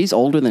 power. She's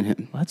older than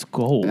him. Let's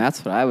go. And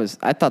that's what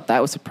I thought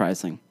that was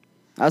surprising.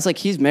 I was like,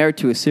 he's married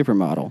to a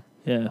supermodel,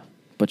 Yeah.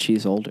 but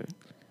she's older.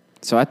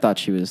 So I thought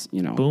she was,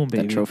 Boom,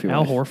 baby. that trophy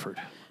Al wife. Horford.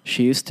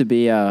 She used to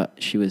be,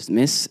 she was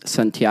Miss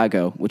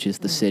Santiago, which is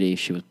the city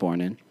she was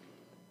born in.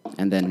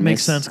 And then Makes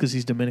Miss, sense because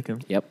he's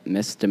Dominican. Yep,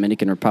 Miss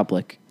Dominican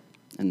Republic.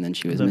 And then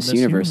she was Then Miss Miss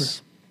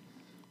Universe.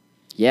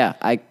 Universe.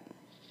 Yeah,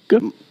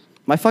 Good.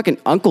 my fucking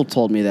uncle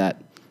told me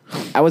that.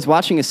 I was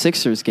watching a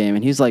Sixers game,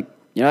 and he's like,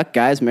 you know that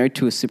guy's married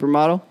to a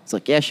supermodel? It's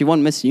like, yeah, she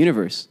won Miss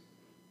Universe.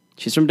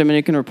 She's from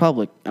Dominican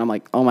Republic. And I'm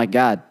like, oh my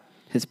God,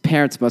 his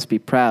parents must be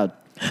proud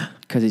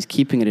because he's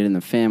keeping it in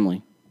the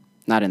family.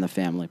 Not in the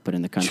family, but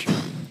in the country.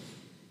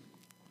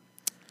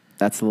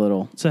 That's a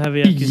little... It's a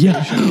heavy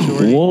accusation,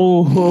 Jordy.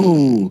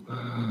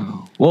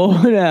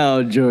 Whoa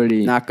now,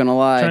 Jordy. Not going to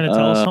lie. Trying to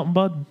tell us something,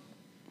 bud?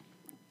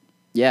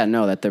 Yeah,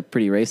 no, that they're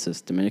pretty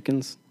racist.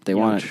 Dominicans, they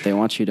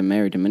want you to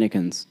marry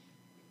Dominicans.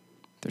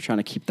 They're trying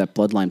to keep that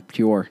bloodline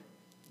pure.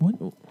 What?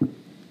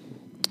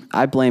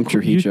 I blame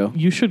Trujillo.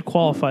 You should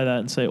qualify that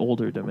and say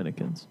older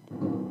Dominicans.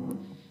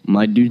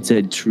 My dude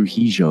said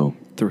Trujillo.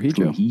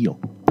 Trujillo.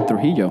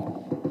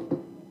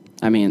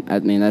 I mean,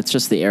 that's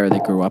just the era they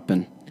grew up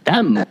in.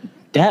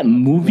 That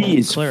movie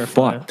is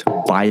Clarify. fucked,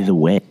 by the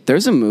way.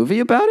 There's a movie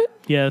about it?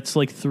 Yeah, it's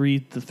like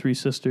the three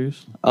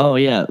sisters. Oh,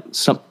 yeah.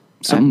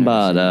 Something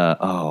about,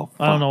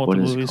 I don't know what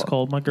the is it movie's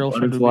called. My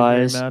girlfriend would be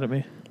Butterflies. very mad at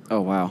me.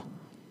 Oh, wow.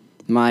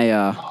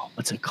 My,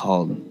 What's it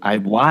called? I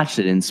watched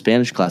it in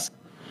Spanish class.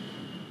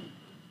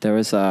 there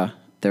was a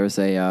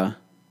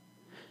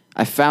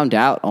I found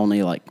out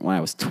only like when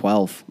I was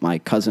 12. My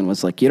cousin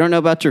was like, "You don't know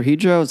about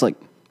Trujillo?" I was like,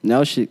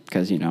 "No,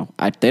 because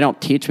they don't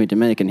teach me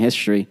Dominican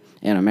history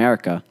in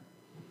America."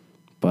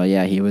 But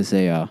yeah, he was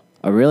a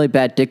really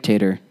bad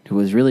dictator who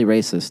was really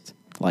racist,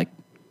 like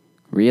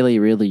really,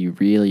 really,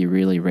 really,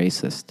 really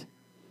racist,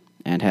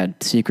 and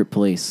had secret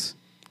police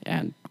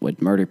and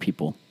would murder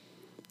people.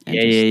 And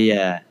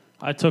Yeah.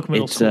 I took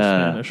middle school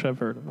Spanish. I've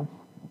heard of him.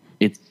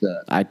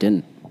 I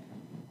didn't.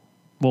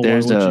 Well,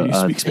 There's why would you a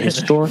speak Spanish?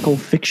 historical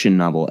fiction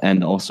novel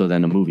and also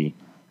then a movie.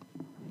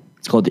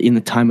 It's called In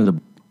the Time of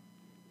the...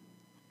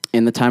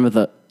 In the time of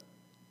the...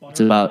 It's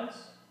about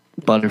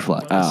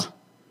butterflies. Oh.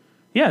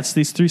 Yeah, it's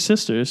these three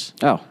sisters.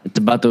 Oh. It's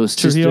about those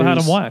sisters. Trujillo had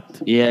them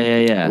whacked.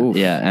 Yeah. Oof.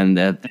 Yeah, and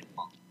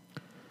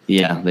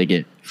they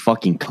get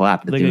fucking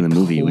clapped at They the end of get the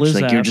movie, which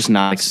like you're clizapped, just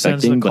not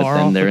sends the expecting, but car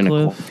then off they're the in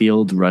a cliff.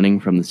 field running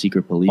from the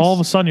secret police. All of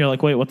a sudden, you're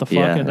like, wait, what the fuck?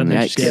 Yeah, and then and they're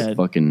they just get dead.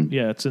 fucking...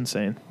 Yeah, it's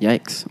insane.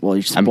 Yikes. Well,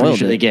 you spoiled I'm pretty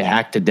sure it. they get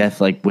hacked to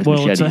death like with Well,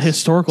 machetes. it's a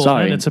historical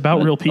event. It's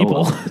about real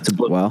people. It's a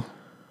book. Well,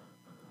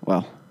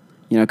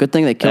 good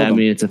thing they killed I him.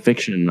 mean, it's a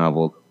fiction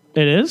novel.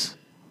 It is?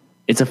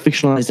 It's a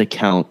fictionalized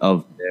account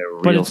of their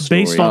real But it's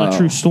based story. on a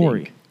true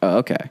story. Oh,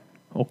 okay.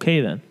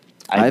 Okay, then.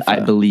 I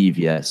believe,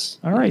 yes.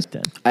 All right,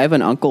 then. I have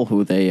an uncle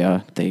who they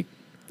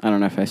I don't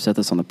know if I've said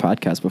this on the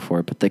podcast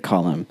before, but they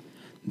call him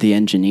the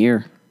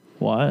engineer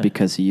Why?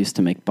 because he used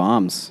to make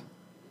bombs.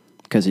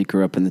 Because he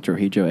grew up in the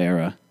Trujillo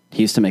era.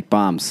 He used to make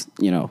bombs,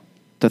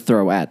 to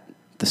throw at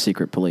the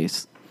secret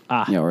police,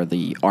 or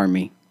the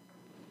army.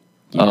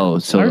 Oh,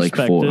 so I like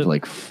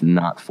respect it.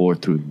 not 4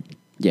 through...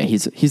 Yeah,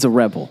 he's a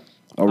rebel.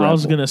 A rebel. I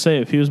was gonna say,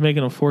 if he was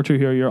making a fortune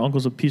here, your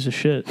uncle's a piece of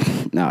shit.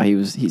 No,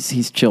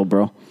 he's chill,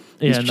 bro.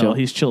 He's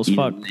chill as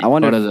fuck. I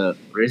wonder Part if- of the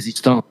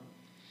resistance.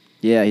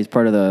 Yeah, he's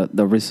part of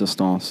the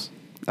resistance,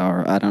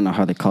 or I don't know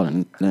how they call it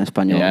in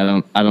Espanol.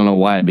 Yeah, I don't know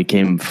why it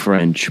became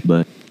French,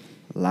 but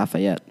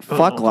Lafayette.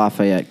 Fuck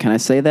Lafayette. Can I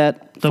say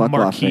that? The fuck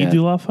Marquis Lafayette.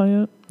 du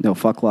Lafayette? No,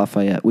 fuck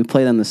Lafayette. We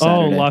play them this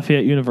Saturday. Oh,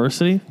 Lafayette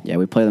University? Yeah,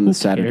 we play them this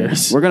Saturday.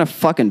 cares? We're gonna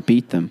fucking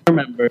beat them.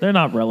 remember. They're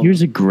not relevant.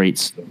 Here's a great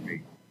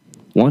story.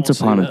 Once Don't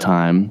say upon a that.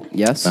 time,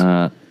 Yes.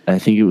 I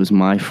think it was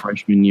my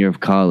freshman year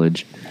of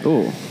college.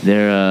 Ooh.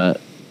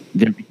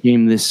 There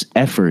became this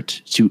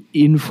effort to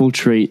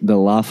infiltrate the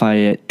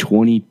Lafayette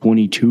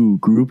 2022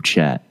 group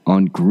chat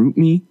on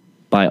GroupMe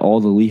by all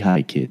the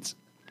Lehigh kids,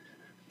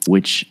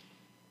 which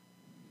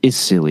is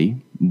silly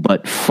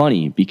but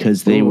funny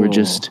because they were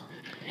just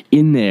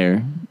in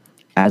there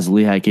as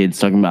Lehigh kids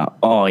talking about,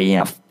 oh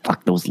yeah,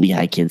 fuck those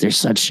Lehigh kids. They're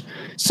such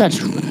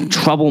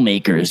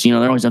troublemakers.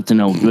 They're always up to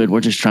no good. We're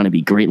just trying to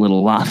be great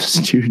little Loft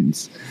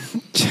students.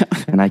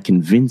 And I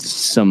convinced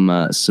some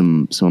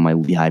of my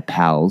Lehigh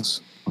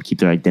pals. I'll keep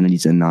their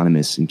identities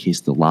anonymous in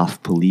case the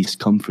Loft police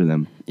come for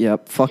them.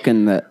 Yep.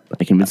 Fucking the.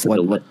 I convinced them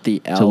to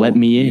let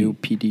me in.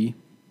 LUPD.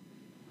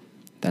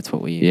 That's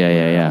what we.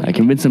 Yeah. I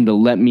convinced them to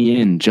let me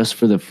in just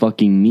for the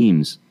fucking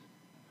memes.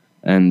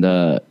 And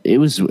it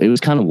was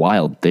kind of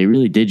wild. They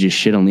really did just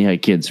shit on Lehigh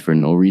kids for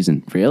no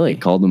reason. Really? They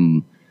called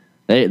them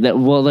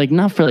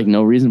not for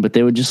no reason, but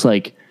they would just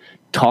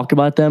talk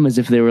about them as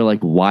if they were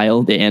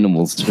wild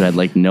animals who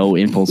had no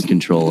impulse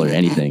control or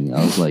anything.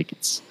 I was like,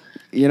 it's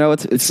it's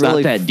really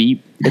really not that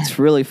deep. It's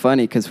really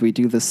funny because we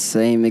do the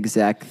same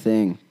exact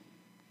thing.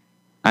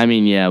 I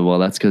mean, yeah, well,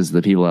 that's because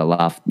the people at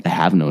Laugh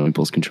have no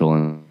impulse control.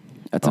 And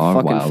That's a are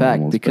fucking wild fact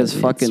animals, because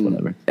but it's fucking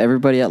whatever.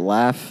 everybody at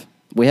Laugh.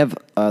 We have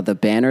the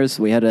banners.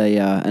 We had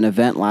an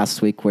event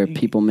last week where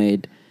people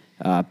made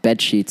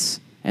bed sheets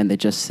and they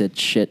just said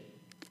shit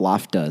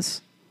Laugh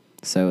does.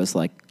 So it was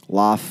like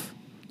Laugh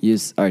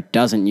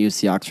doesn't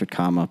use the Oxford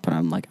comma, but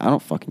I'm like, I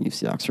don't fucking use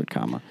the Oxford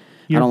comma.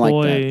 I don't like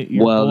that.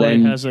 Your boy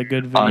then has a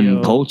good video.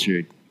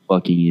 Uncultured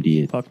fucking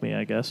idiot. Fuck me,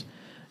 I guess.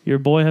 Your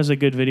boy has a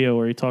good video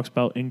where he talks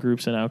about in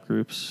groups and out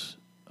groups.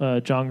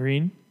 John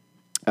Green,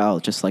 Oh,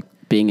 just like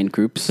being in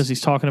groups. because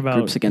he's talking about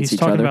Groups against he's each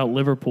talking other? about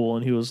Liverpool,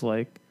 and he was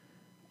like,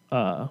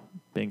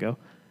 bingo.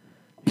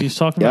 He was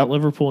talking Yep. about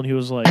Liverpool, and he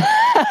was like,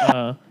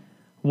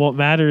 what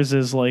matters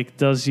is I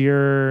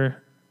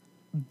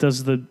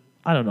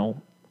don't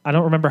know. I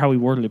don't remember how he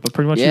worded it, but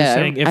pretty much he was Yeah,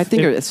 saying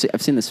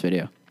I've seen this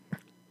video.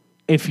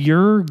 if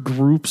your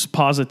group's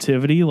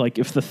positivity,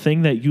 if the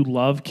thing that you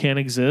love can't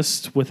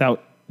exist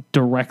without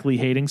directly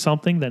hating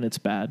something, then it's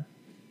bad.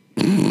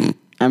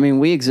 I mean,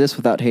 we exist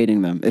without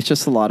hating them. It's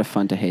just a lot of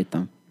fun to hate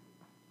them.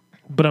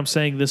 But I'm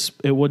saying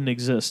it wouldn't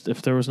exist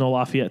if there was no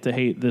Lafayette to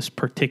hate this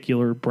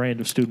particular brand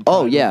of student.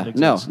 Oh, pride. It yeah. wouldn't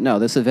No, exist.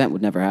 this event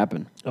would never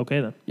happen. Okay,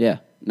 then. Yeah.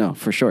 No,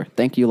 for sure.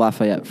 Thank you,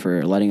 Lafayette,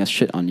 for letting us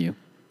shit on you.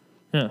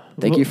 Yeah.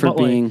 Thank you for But,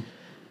 being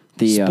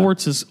the...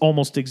 sports is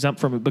almost exempt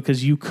from it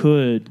because you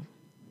could.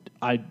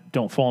 I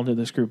don't fall into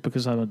this group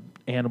because I'm an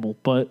animal,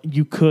 but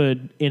you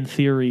could, in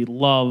theory,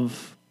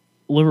 love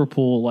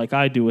Liverpool like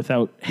I do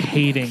without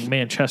hating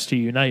Manchester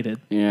United.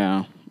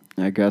 Yeah.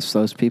 I guess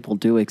those people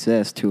do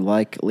exist who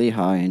like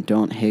Lehigh and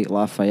don't hate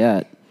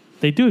Lafayette.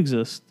 They do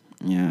exist.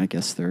 Yeah, I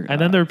guess they're... And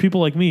then there are people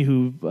like me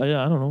who, I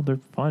don't know, they're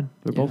fine.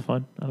 They're both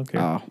fine. I don't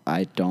care. Oh,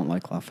 I don't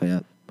like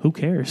Lafayette. Who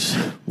cares?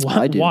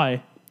 Why? I do.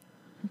 Why?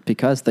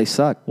 Because they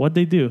suck. What'd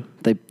they do?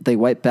 They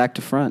wipe back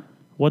to front.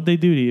 What'd they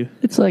do to you?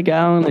 It's like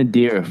Alan and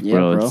Deer, Yeah,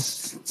 bro. bro.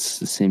 It's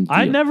the same deal.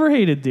 I never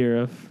hated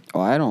Deerif. Oh,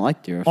 I don't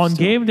like Deer. On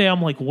game day,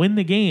 I'm like, win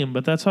the game,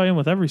 but that's how I am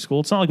with every school.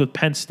 It's not like with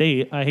Penn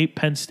State. I hate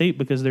Penn State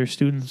because their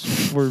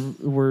students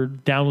were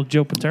down with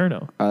Joe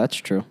Paterno. Oh, that's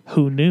true.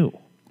 Who knew?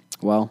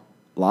 Well,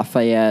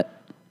 Lafayette.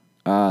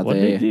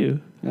 What'd they do?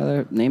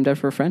 They're named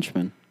after a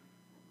Frenchman.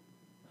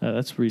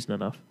 That's reason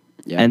enough.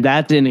 Yeah, And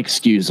that's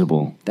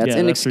inexcusable. that's Yeah,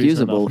 that's inexcusable.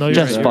 reasonable. No, you're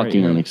Just right, fucking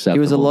you're right. unacceptable. He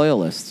was a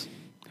loyalist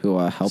who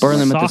helped. Burn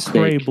them at the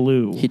Sacre stake.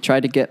 blue. He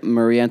tried to get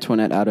Marie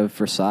Antoinette out of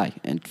Versailles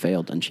and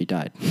failed, and she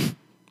died.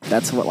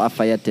 That's what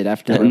Lafayette did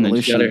after the And then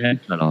she revolution. got her head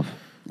cut off.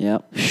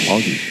 Yep.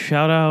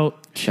 Shout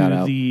out to Shout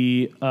out.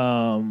 the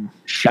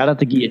Shout out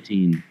the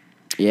guillotine.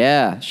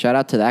 Yeah, shout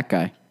out to that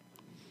guy.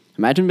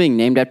 Imagine being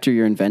named after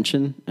your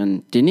invention.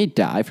 And didn't he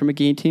die from a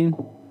guillotine?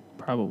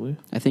 probably.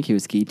 I think he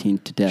was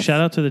guillotined to death.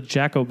 Shout out to the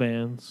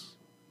Jacobans.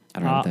 I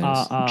don't know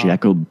what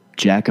that is.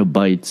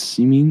 Jacobites,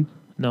 you mean?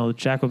 No, the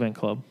Jacoban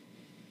Club.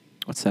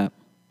 What's that?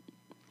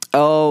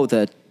 Oh,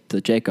 the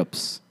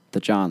Jacobs, the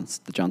John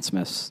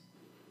Smiths.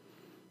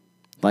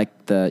 Like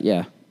I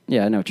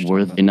know what you're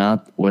Were talking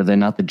about. they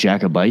not the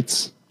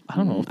Jacobites? I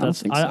don't know if I don't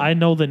that's. think so. I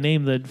know the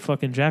name, the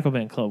fucking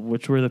Jacobin Club,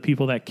 which were the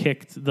people that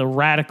kicked the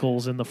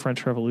radicals in the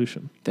French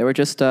Revolution. They were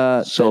just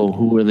So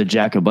who were the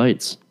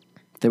Jacobites?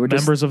 they were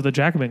just Members of the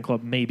Jacobin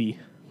Club, maybe.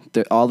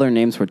 all their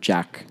names were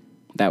Jack.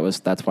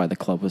 That's why the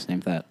club was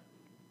named that.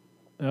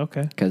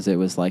 Okay. Because it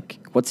was like,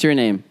 what's your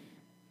name?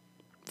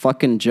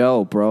 Fucking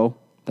Joe, bro.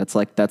 That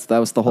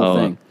was the whole Oh.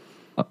 thing.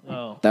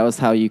 Oh. That was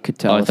how you could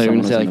tell Oh, I if thought you were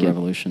someone was gonna in say, the like,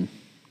 revolution.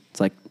 It's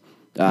like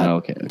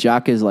Okay.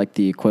 Jock is like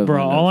the equivalent.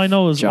 Bro, of all I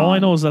know is John.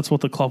 that's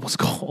what the club was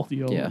called.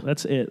 Yo, Yeah.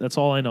 that's it. That's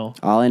all I know.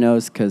 All I know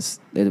is because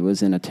it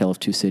was in A Tale of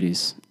Two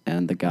Cities,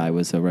 and the guy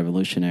was a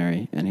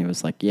revolutionary, and he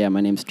was like, "Yeah, my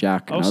name's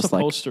Jack." I And was I was like,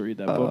 supposed to read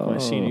that book my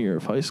senior year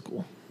of high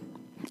school.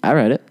 "I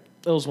read it."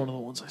 That was one of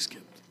the ones I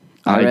skipped.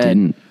 I read-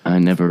 didn't. I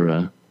never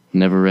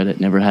read it.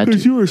 Never had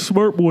Because to. you were a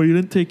smart boy. You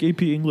didn't take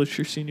AP English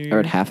your senior I year.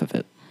 read half of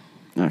it,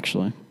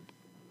 actually,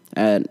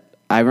 and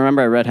I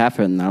remember I read half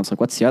of it, and I was like,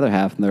 "What's the other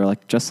half?" And they were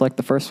like, "Just like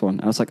the first one."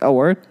 I was like, "Oh,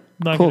 word."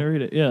 Not Cool. going to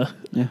read it. Yeah.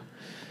 Yeah,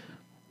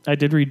 I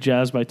did read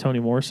Jazz by Toni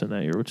Morrison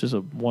that year, which is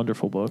a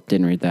wonderful book.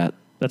 didn't read that.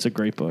 That's a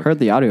great book. Heard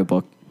the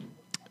audiobook.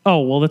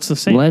 Oh, well, that's the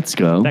same. Let's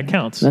go. That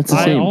counts. That's the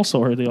I same.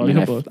 also heard the I mean,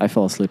 audiobook. I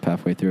fell asleep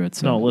halfway through it.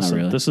 So No, not listen.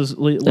 really. This is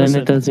Then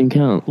listen. it doesn't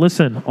count.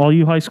 Listen, all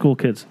you high school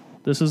kids.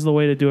 This is the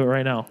way to do it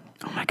right now.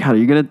 Oh my god, are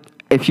you gonna?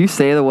 If you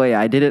say the way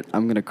I did it,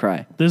 I'm gonna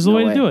cry. This is the No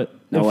way to do it.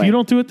 No if way. you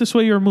don't do it this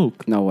way, you're a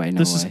mook. No way. No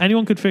This way. is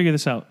anyone could figure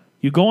this out.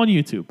 You go on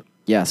YouTube.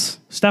 Yes.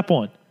 Step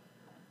one.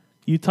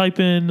 You type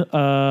in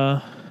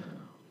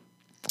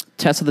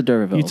Tess of the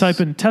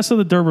D'Urbervilles. Tess of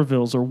the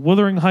D'Urbervilles or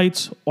Wuthering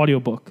Heights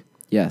audiobook.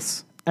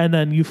 Yes. And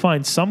then you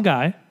find some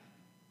guy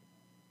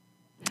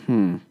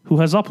who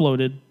has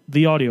uploaded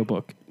the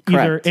audiobook. Either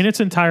Correct. in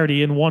its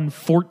entirety in one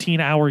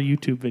 14-hour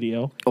YouTube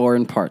video Or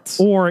in parts.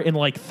 or in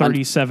like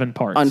 37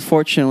 parts.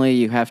 Unfortunately,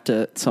 you have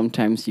to.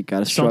 Sometimes you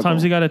gotta struggle.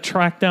 Sometimes you got to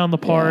track down the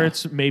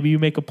parts. Maybe you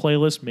make a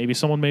playlist. Maybe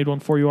someone made one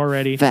for you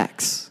already.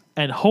 Facts.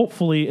 And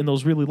hopefully, in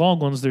those really long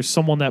ones, there's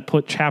someone that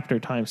put chapter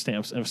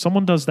timestamps. And if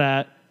someone does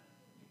that,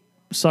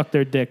 suck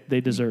their dick. They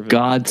deserve it.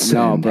 God No,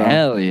 send. bro.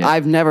 Hell yeah.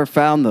 I've never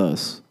found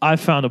those. I've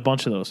found a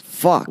bunch of those.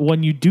 Fuck.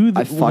 When you do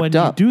I fucked you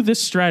up. do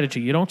this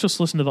strategy, you don't just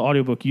listen to the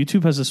audiobook.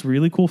 YouTube has this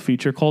really cool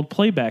feature called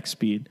playback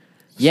speed.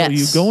 Yes. So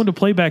you go into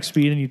playback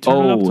speed and you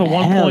turn it up to Oh,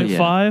 hell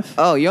 1.5.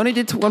 Oh, you only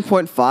did to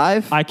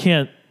 1.5. I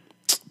can't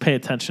pay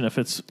attention if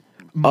it's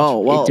Oh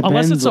well. It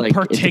unless it's depends, a like, it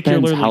depends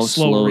particularly how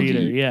slow slow reader.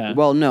 you- Yeah.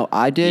 Well, no,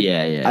 I did.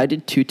 Yeah. I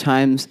did 2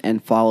 times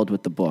and followed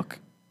with the book.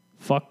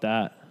 Fuck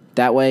that.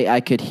 That way, I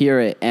could hear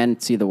it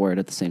and see the word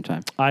at the same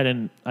time. I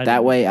didn't.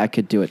 That way, I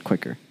could do it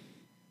quicker.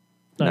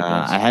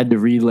 I had to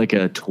read like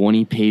a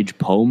 20-page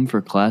poem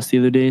for class the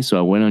other day, so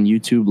I went on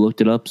YouTube, looked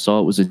it up, saw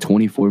it was a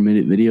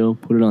 24-minute video,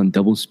 put it on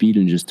double speed,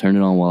 and just turned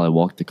it on while I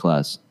walked to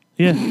class.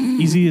 Yeah,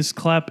 easiest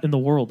clap in the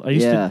world. I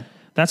used Yeah. to.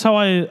 That's how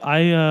I did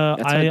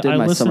my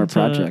summer listened to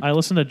project. I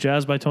listened to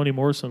Jazz by Toni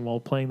Morrison while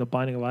playing The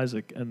Binding of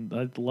Isaac, and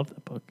I loved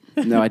that book.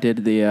 No, I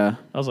did the I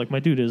was like, my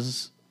dude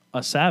is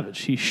a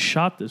savage. He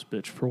shot this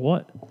bitch for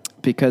what?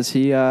 because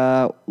he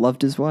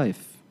loved his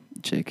wife.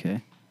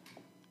 JK.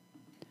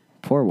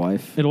 Poor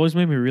wife. It always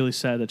made me really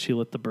sad that she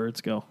let the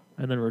birds go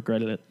and then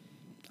regretted it.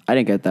 I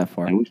didn't get that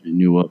far. I wish I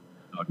knew what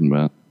you're talking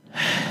about.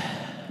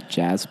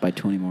 Jazz by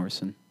Toni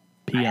Morrison.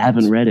 I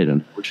haven't read it,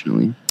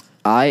 unfortunately.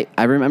 I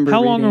remember.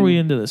 How long are reading we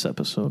into this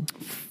episode?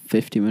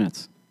 50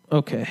 minutes.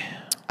 Okay,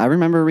 I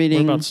remember we're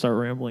reading. about to start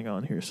rambling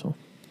on here. So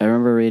I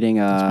remember reading. be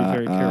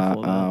very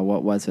careful of that.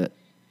 What was it?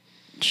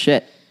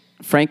 Shit.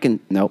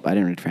 Nope, I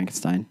didn't read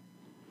Frankenstein.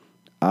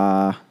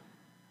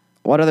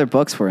 What other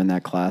books were in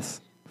that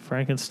class?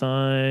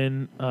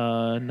 Frankenstein,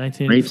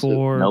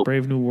 1984, Nope.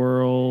 Brave New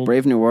World.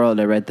 Brave New World.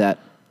 I read that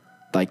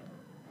like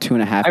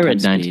 2.5 I times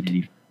read speed.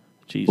 1980.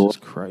 Jesus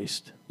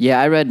Christ. Yeah,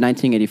 I read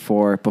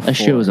 1984 before. That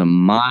shit was a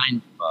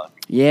mind fuck.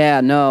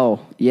 Yeah,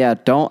 no. Yeah,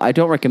 I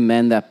don't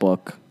recommend that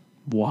book.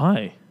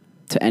 Why?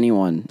 to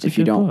anyone a if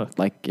you good don't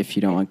book. if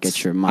you don't want to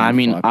get your mind I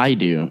mean, fucked. I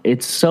do.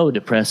 It's so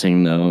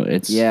depressing though.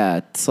 It's Yeah,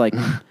 it's like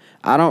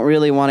I don't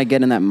really want to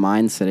get in that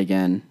mindset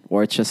again,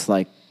 or it's just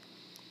like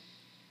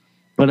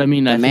But I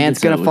mean, the I think man's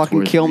it's gonna it's fucking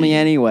worth kill me reading.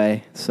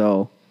 anyway,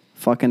 so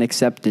fucking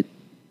accept it.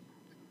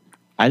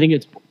 I think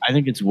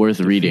it's worth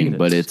reading, it.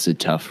 but it's a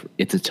tough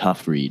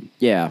read.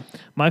 Yeah,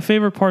 My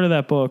favorite part of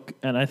that book,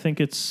 and I think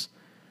it's,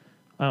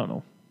 I don't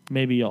know,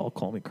 maybe y'all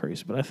call me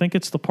crazy, but I think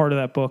it's the part of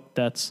that book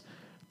that's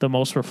the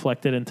most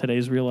reflected in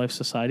today's real life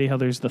society. How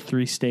there's the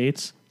 3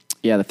 states,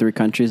 yeah, the 3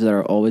 countries that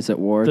are always at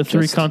war. the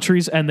 3 just-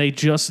 countries, and they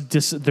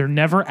just they're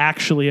never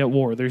actually at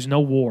war. There's no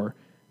war.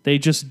 They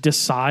just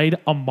decide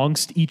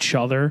amongst each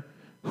other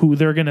who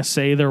they're going to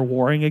say they're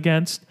warring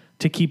against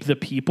to keep the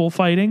people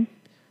fighting.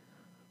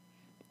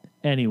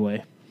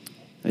 Anyway,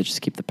 They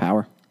just keep the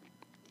power.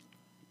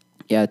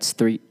 Yeah, it's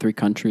three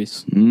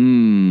countries.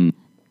 3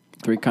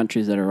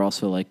 countries that are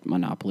also like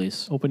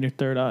monopolies. open your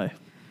third eye.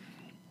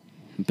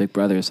 Big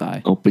Brother's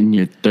eye. Open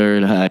your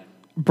third eye.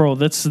 Bro,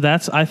 that's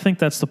I think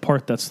that's the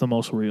part that's the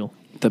most real.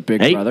 The Big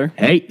Hey, Brother.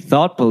 hey,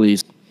 thought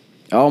police.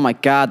 Oh my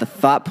God, the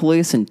Thought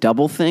Police and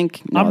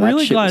Doublethink. No, I'm that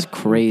really shit glad. was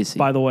crazy.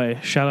 By the way,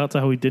 shout out to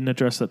how he didn't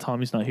address that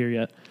Tommy's not here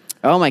yet.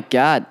 Oh my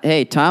God.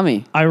 Hey,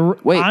 Tommy.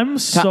 Wait. I'm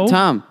so.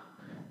 Tom.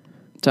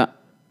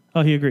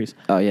 Oh, he agrees.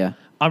 Oh yeah.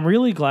 I'm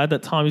really glad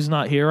that Tommy's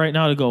not here right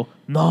now to go,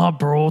 nah,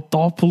 bro,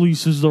 Thought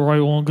Police is the right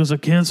one because of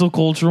cancel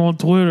culture on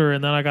Twitter.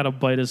 And then I got to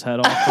bite his head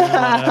off. or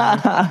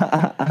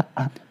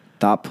whatever.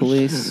 Thought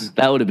Police.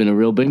 That would have been a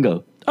real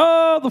bingo.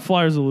 Oh, the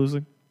Flyers are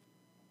losing.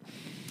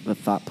 The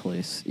Thought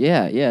Police.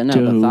 Yeah. No, the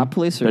Dude, Thought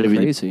Police are better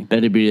crazy.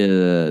 Better be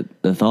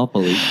the thought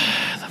police.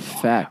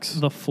 Facts.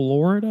 The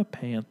Florida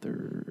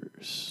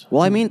Panthers.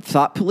 Well, I mean,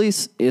 Thought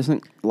Police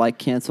isn't like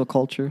cancel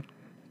culture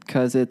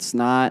because it's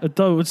not.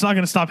 Though it's not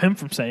going to stop him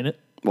from saying it.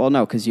 Well,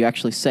 no, because you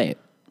actually say it.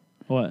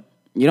 What?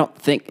 You don't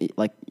think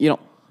you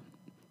don't.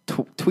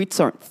 Tweets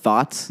aren't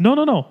thoughts.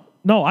 No,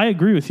 I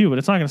agree with you, but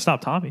it's not going to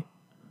stop Tommy.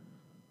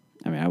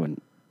 I mean, I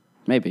wouldn't.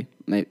 Maybe.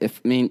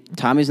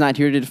 Tommy's not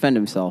here to defend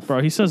himself.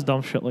 Bro, he says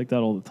dumb shit like that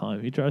all the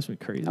time. He drives me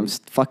crazy. I'm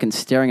fucking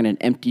staring at an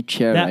empty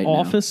chair that right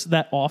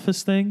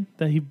office thing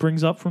that he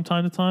brings up from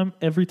time to time,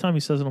 every time he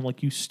says it, I'm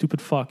like, you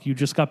stupid fuck. You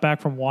just got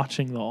back from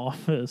watching The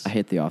Office. now. I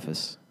hate The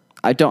Office.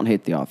 I don't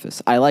hate The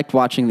Office. I liked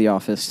watching The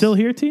Office. Still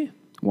here, T?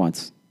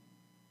 Once.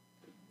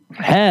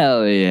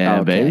 Hell yeah,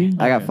 Okay. baby.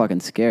 I got fucking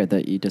scared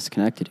that you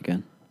disconnected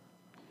again.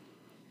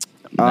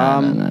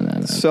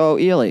 No. So,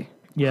 Ely,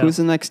 Yeah. who's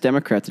the next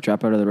Democrat to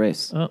drop out of the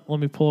race? Let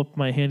me pull up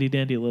my handy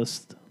dandy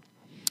list.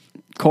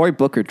 Cory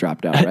Booker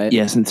dropped out, right?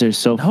 Yeah, since there's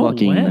so No,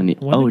 fucking when? many.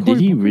 When Oh, did did Cory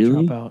he Booker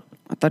really? drop out?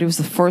 I thought he was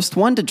the first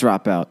one to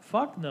drop out.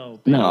 Fuck no.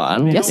 No, I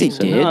don't. Yes, he think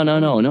so.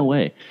 did. No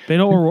way.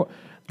 Beto O'Rourke.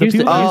 The Here's the-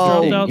 people that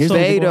Oh, dropped out. here's So the-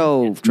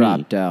 Beto It's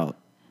dropped out.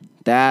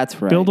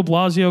 That's right. Bill de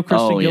Blasio,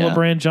 Kristen Oh, yeah.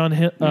 Gillibrand, John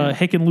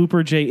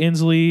Hickenlooper, Jay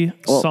Inslee,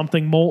 Well-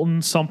 something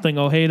Moulton, something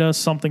Ojeda,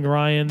 something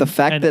Ryan, The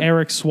fact and that-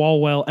 Eric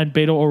Swalwell and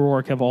Beto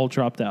O'Rourke have all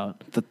dropped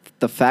out.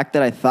 The fact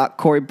that I thought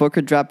Cory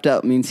Booker dropped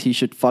out means he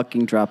should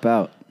fucking drop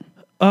out.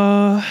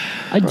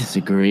 I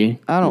disagree.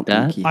 I don't with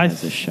think that. he I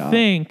has a shot.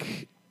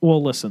 think.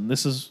 Well, listen.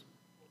 This is.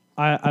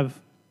 I've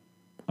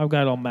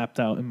got it all mapped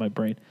out in my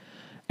brain.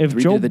 If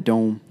Three Joe to the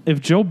dome.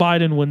 if Joe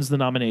Biden wins the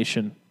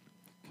nomination,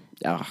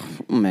 Oh,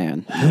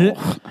 man.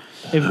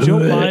 if Joe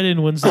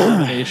Biden wins the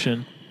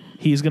nomination,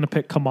 he's going to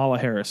pick Kamala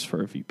Harris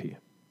for a VP.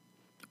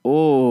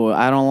 Oh,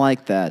 I don't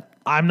like that.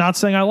 I'm not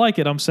saying I like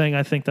it. I'm saying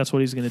I think that's what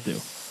he's going to do.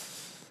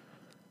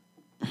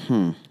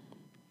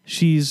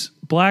 She's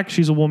black.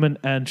 She's a woman,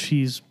 and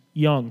she's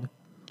young,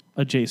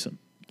 adjacent.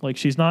 Like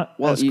she's not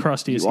as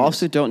crusty as you he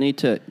also is. don't need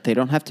to. They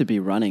don't have to be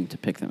running to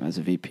pick them as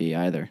a VP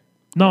either.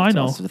 No, You I have to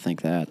know. Also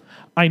think that.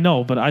 I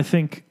know, but I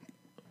think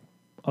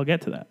I'll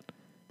get to that.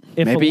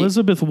 If Maybe-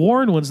 Elizabeth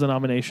Warren wins the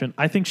nomination,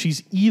 I think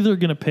she's either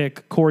going to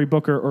pick Cory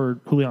Booker or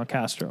Julian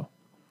Castro.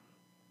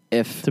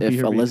 If To be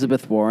her VP.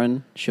 Elizabeth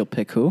Warren, she'll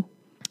pick who?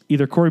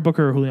 Either Cory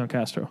Booker or Julian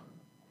Castro.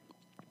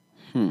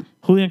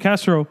 Julian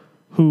Castro,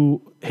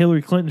 who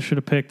Hillary Clinton should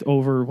have picked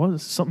over, what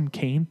is it, something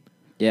Kaine?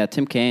 Yeah,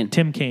 Tim Kaine.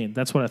 Tim Kaine.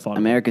 That's what I thought.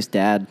 America's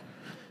dad.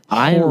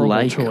 I Horrible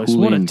like choice.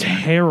 What a Julian.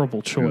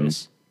 terrible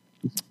choice.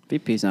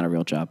 VP's not a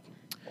real job.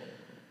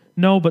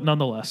 No, but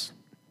nonetheless.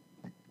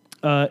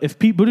 If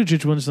Pete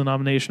Buttigieg wins the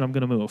nomination, I'm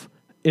going to move.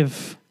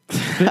 If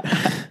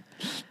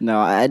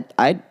No,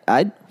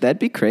 that'd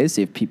be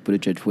crazy if Pete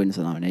Buttigieg wins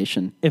the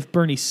nomination. if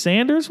Bernie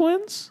Sanders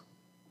wins,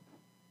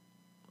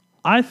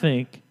 I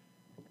think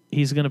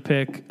he's going to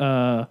pick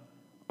our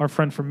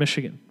friend from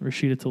Michigan,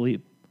 Rashida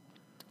Tlaib.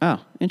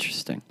 Oh,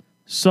 interesting.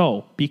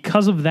 So,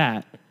 because of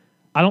that,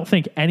 I don't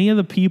think any of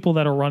the people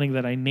that are running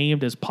that I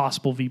named as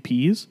possible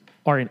VPs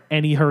are in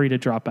any hurry to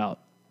drop out.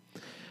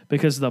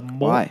 Because the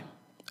more Why?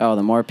 Oh,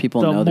 the more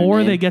people know the their more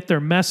name. they get their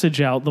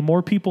message out, the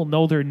more people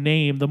know their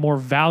name, the more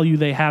value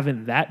they have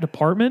in that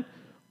department,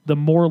 the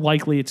more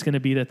likely it's going to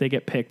be that they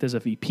get picked as a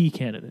VP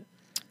candidate.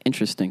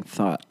 Interesting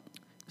thought.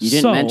 You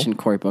didn't So- mention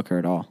Cory Booker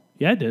at all.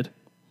 Yeah, I did.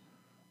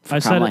 I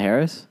Kamala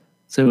Harris?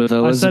 So with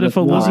I said if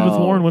Elizabeth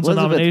Whoa. Warren wins the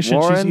Elizabeth nomination,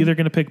 Warren? she's either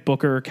going to pick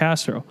Booker or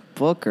Castro.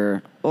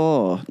 Booker.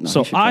 Oh, no,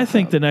 So he should I drop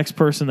think out. the next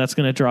person that's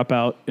going to drop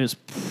out is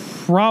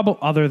probably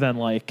other than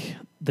like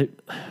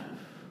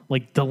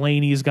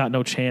Delaney's got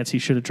no chance. He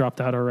should have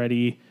dropped out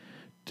already.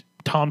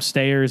 Tom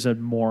Steyer's a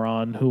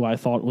moron who I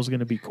thought was going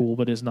to be cool,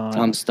 but is not.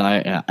 Tom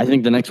Steyer. Yeah, I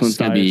think the next one's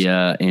going to be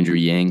Andrew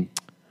Yang.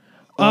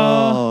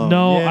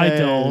 No, I yay.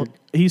 don't.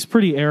 He's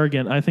pretty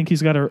arrogant. I think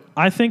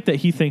that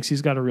he thinks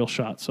he's got a real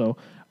shot. So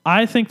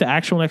I think the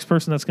actual next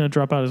person that's going to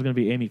drop out is going to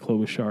be Amy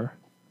Klobuchar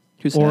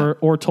Who's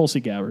or Tulsi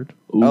Gabbard.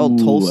 Oh, Ooh,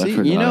 Tulsi. I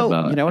forgot You know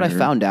what I her.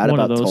 found out One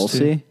about of those Tulsi?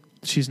 two.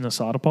 She's an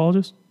Assad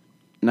apologist.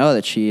 No,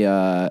 that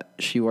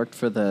she worked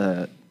for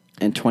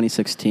in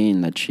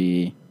 2016 that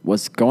she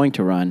was going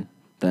to run.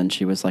 Then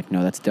she was like,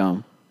 no, that's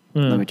dumb.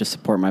 Let me just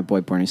support my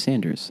boy Bernie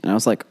Sanders. And I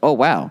was like, oh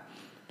wow,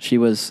 she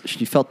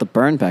felt the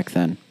burn back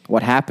then.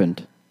 What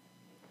happened?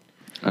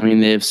 I mean,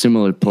 they have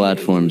similar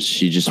platforms.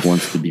 She just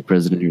wants to be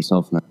president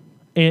herself now.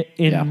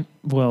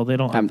 Well, they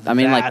don't. Have I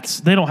mean,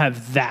 they don't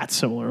have that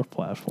similar of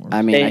platform.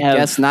 I mean, They I have,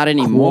 guess not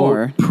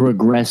anymore. quote,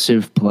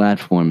 progressive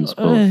platforms.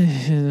 Both.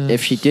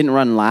 If she didn't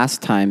run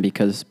last time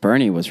because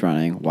Bernie was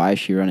running, why is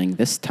she running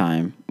this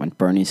time when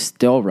Bernie's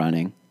still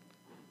running?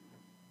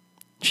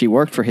 She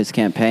worked for his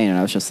campaign, and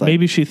I was just like,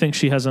 Maybe she thinks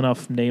she has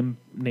enough name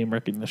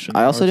recognition.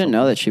 I also or didn't know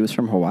something. that she was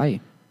from Hawaii.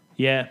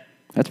 Yeah,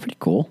 That's pretty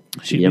cool.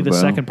 she'd Yeah, be the bro.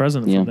 second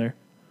president Yeah. from there.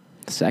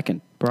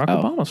 Second. Barack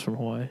Oh. Obama's from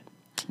Hawaii.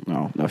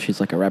 No, she's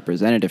like a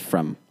representative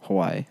from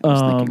Hawaii. I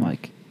was thinking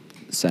like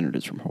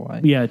senators from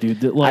Hawaii. Yeah,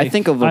 dude. I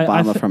think of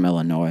Obama from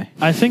Illinois.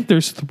 I think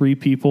there's three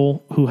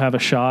people who have a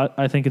shot.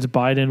 I think it's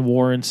Biden,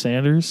 Warren,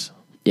 Sanders.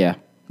 Yeah,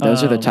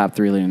 those are the top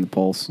three leading the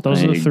polls.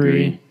 Those I are the three.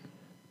 agree.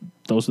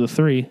 Those are the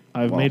three.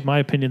 I've Well. made my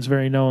opinions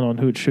very known on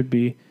who it should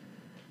be.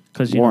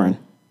 Because Warren.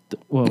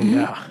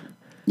 Yeah.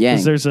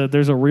 Yang. 'Cause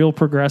there's a real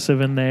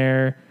progressive in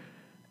there.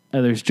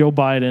 And there's Joe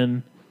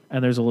Biden,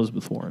 and there's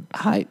Elizabeth Warren.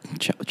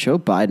 Joe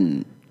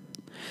Biden.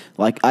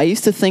 Like, I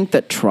used to think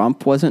that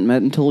Trump wasn't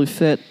mentally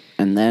fit,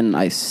 and then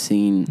I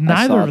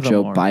Neither saw of them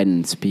Joe are.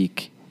 Biden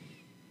speak.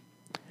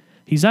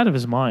 He's out of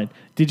his mind.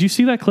 Did you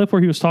see that clip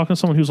where he was talking to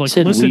someone who was like,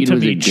 Said "Listen weed to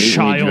was me, a gateway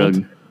child."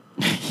 drug.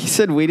 He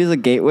said weed is a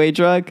gateway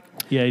drug.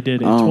 Yeah, he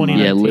did in Oh, my.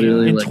 2019. Yeah,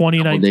 literally in like a couple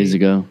 2019. days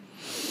ago.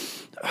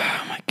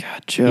 Oh my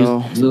God, He was Joe.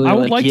 literally I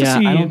would like to yeah,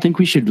 see- I don't think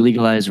we should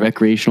legalize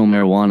recreational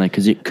marijuana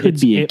because it could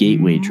be a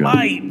gateway drug.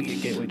 Might be a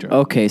gateway drug.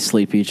 Okay,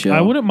 Sleepy Joe.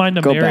 I wouldn't mind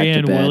a Go back to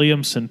Marianne bed.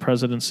 Williamson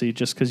presidency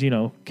just because,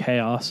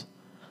 chaos.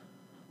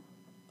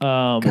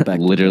 Go back.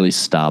 Literally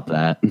stop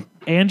that.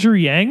 Andrew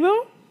Yang,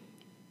 though?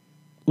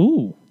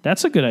 Ooh,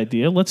 that's a good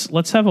idea. Let's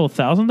have a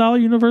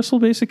 $1,000 universal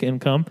basic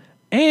income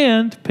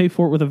and pay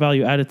for it with a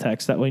value-added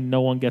tax. That way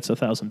no one gets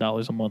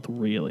 $1,000 a month,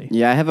 really.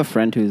 Yeah, I have a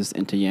friend who's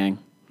into Yang.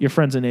 Your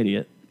friend's an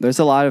idiot. There's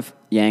a lot of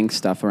Yang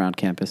stuff around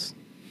campus.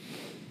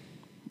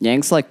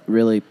 Yang's like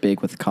really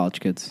big with college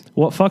kids.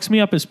 What fucks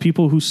me up is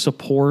people who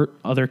support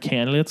other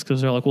candidates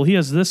because they're like, well, he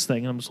has this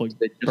thing. And I'm just like,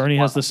 They just Bernie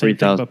has want the same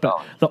thing. But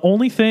 $3,000. the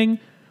only thing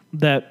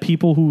that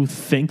people who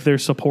think they're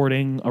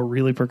supporting a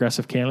really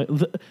progressive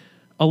candidate,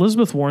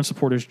 Elizabeth Warren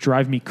supporters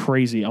drive me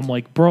crazy. I'm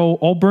like, bro,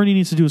 all Bernie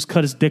needs to do is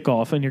cut his dick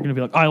off. And you're going to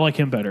be like, I like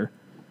him better.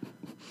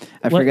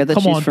 I forget that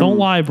Come she's on, from. don't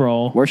lie,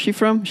 bro. Where's she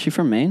from? She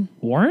from Maine?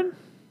 Warren?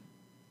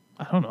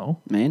 I don't know.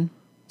 Maine?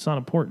 It's not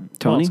important.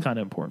 Tony? Well, it's kind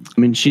of important. I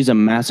mean, she's a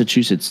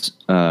Massachusetts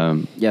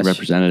Yes.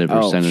 representative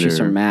or senator. She's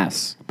from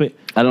Mass. But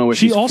I don't know where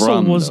she she's also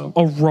from, was though.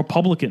 a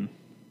Republican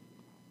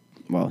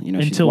Well, she's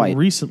until white.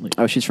 recently.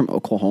 Oh, she's from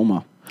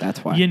Oklahoma.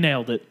 That's why. You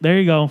nailed it. There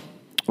you go.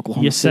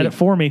 Oklahoma You said City. it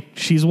for me.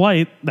 She's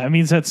white. That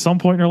means at some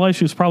point in her life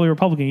she was probably a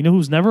Republican. You know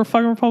who's never a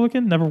fucking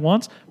Republican? Never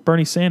once?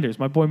 Bernie Sanders.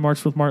 My boy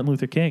marched with Martin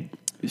Luther King.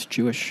 He's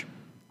Jewish.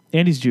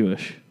 And he's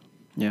Jewish.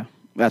 Yeah.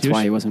 That's Jewish?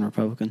 why he wasn't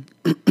Republican.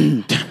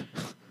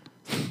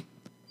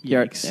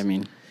 Yikes. I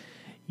mean,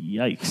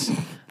 Yikes.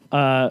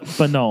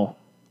 But no.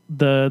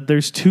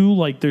 There's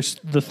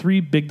the three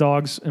big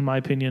dogs, in my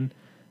opinion,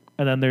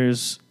 and then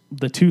there's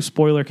the two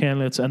spoiler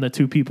candidates and the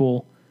two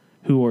people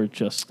who are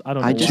just, I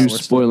don't know. I why just- Two we're still-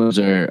 spoilers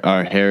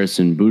are Harris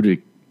and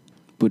Buttigieg,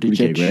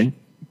 right?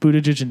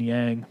 Buttigieg and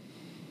Yang.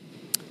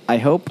 I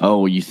hope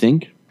Oh, you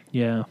think?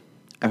 Yeah.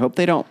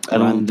 they don't I run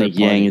don't think third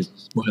party. Yang is a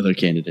spoiler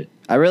candidate.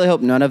 I really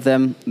hope none of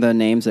them, the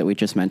names that we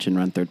just mentioned,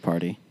 run third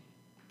party.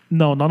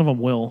 No, none of them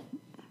will.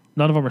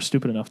 None of them are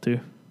stupid enough to.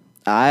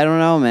 I don't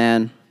know,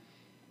 man.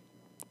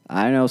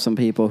 I know some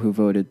people who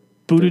voted.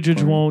 third Buttigieg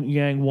party. won't,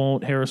 Yang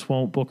won't, Harris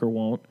won't, Booker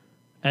won't,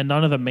 and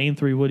none of the main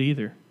three would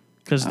either,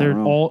 because they're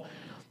don't know. all.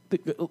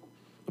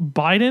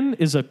 Biden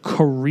is a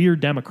career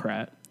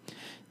Democrat,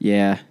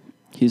 Yeah,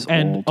 he's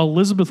and old.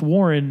 Elizabeth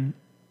Warren,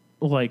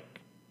 like,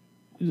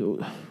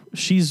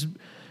 she's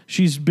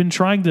been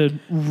trying to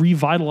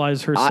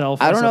revitalize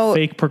herself I as don't a know-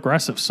 fake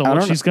progressive. So I what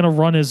don't she's going to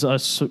run is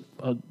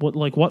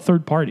what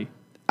third party?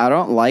 I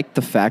don't like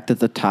the fact that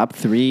the top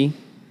three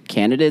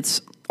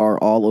candidates are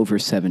all over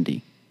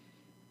 70.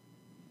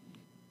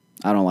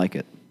 I don't like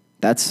it.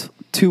 That's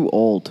too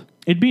old.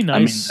 It'd be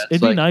nice. that's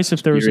It'd be like nice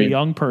if there was a experience.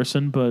 young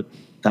person, but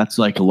That's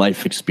like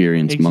life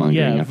experience mongering.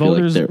 yeah, I feel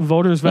like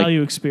voters like,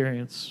 value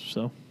experience.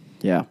 So.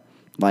 Yeah,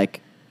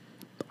 like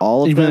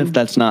all of even them. if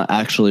that's not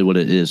actually what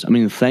it is. I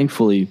mean,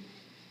 thankfully,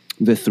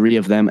 the three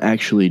of them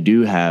actually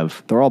do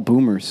have. They're all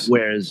boomers.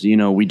 Whereas,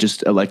 we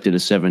just elected a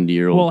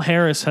 70-year-old. Well,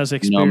 Harris has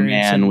experience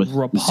man in with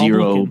Republican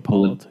zero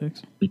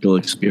politics. political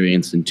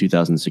experience in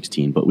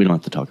 2016, but we don't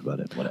have to talk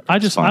about it. Whatever. I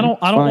don't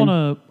Fine.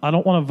 want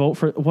to vote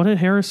for. What did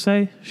Harris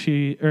say?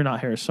 Not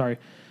Harris. Sorry,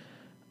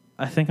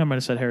 I think I might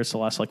have said Harris the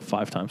last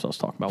 5 times I was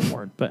talking about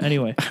Warren. But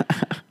anyway,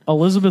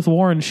 Elizabeth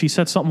Warren, she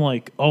said something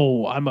like,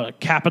 "Oh, I'm a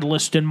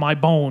capitalist in my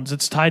bones.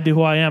 It's tied to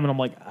who I am," and I'm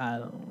like,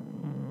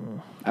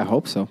 I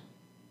hope so.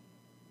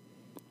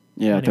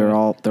 Yeah,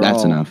 Anyway.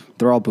 That's enough.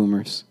 They're all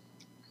boomers.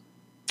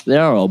 They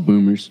are all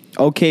boomers.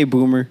 Okay,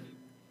 boomer.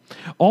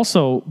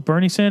 Also,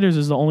 Bernie Sanders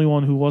is the only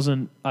one who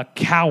wasn't a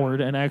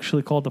coward and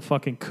actually called the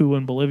fucking coup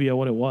in Bolivia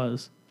what it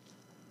was.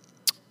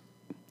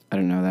 I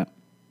didn't know that.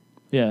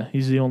 Yeah,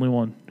 he's the only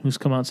one who's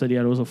come out and said,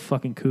 yeah, it was a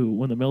fucking coup.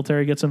 When the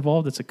military gets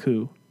involved, it's a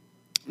coup.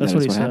 That's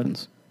what he said.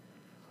 Happens.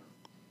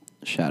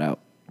 Shout out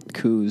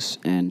coups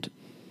and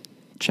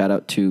shout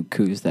out to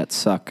coups that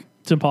suck.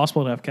 It's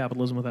impossible to have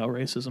capitalism without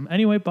racism.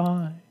 Anyway,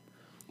 bye.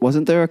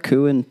 Wasn't there a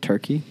coup in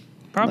Turkey?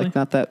 Probably.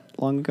 Not that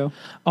long ago?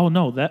 Oh,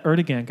 no, that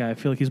Erdogan guy, I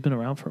feel like he's been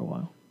around for a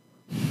while.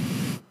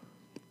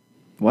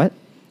 What?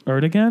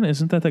 Erdogan?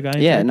 Isn't that the guy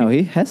in Yeah, Turkey? no,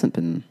 he hasn't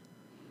been.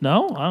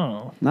 No? I don't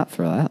know. Not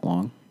for that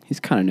long. He's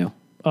kind of new.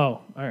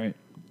 Oh, all right.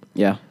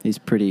 Yeah, he's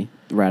pretty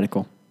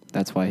radical.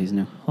 That's why he's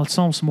new. Let's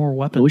sell him some more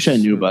weapons. I wish I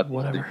knew about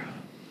whatever.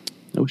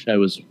 I wish I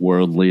was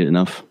worldly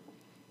enough.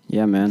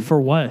 Yeah, man. For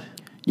what?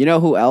 You know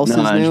who else No,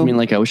 is I just new?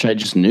 mean I wish I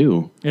just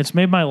knew. It's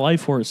made my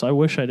life worse. I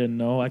wish I didn't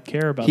know. I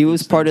care about He these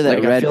was part of things.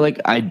 that I red. feel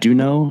like I do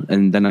know,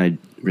 and then I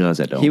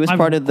realize I don't. He was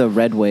part of the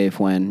red wave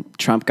when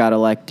Trump got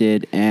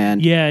elected,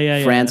 and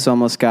Yeah. France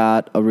almost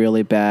got a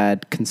really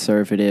bad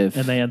conservative.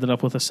 And they ended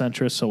up with a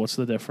centrist, so what's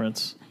the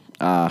difference?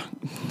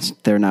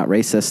 They're not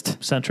racist.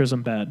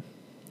 Centrism bad.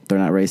 They're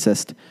not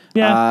racist.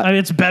 Yeah, I mean,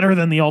 it's better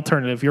than the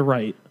alternative. You're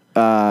right.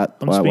 I'm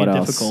just being what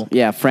else? difficult.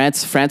 Yeah,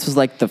 France was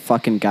like the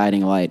fucking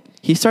guiding light.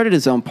 He started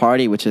his own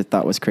party, which I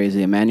thought was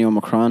crazy. Emmanuel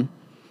Macron.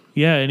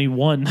 Yeah, and he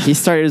won. He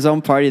started his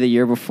own party the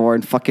year before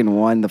and fucking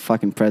won the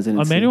fucking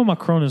presidency. Emmanuel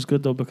Macron is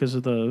good though because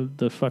of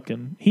the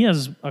fucking he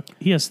has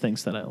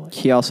things that I like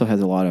He also has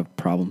a lot of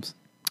problems.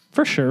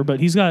 for sure, but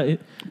he's got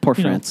Poor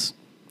you know, France.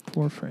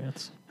 poor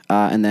France.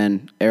 And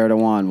then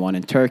Erdogan won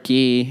in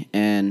Turkey,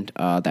 and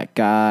that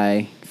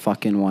guy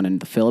fucking won in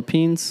the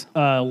Philippines.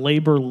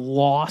 Labour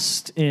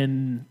lost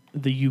in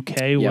the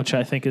UK, which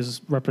I think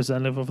is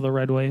representative of the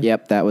red wave.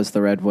 Yep, that was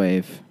the red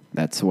wave.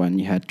 That's when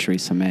you had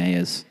Theresa May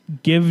as.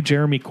 Give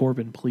Jeremy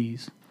Corbyn,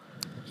 please.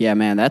 Yeah,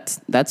 man,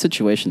 that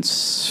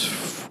situation's.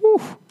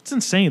 Whew. It's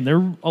insane.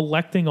 They're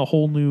electing a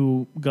whole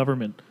new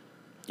government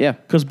Yeah,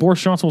 because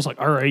Boris Johnson was like,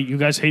 "All right, you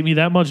guys hate me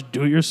that much,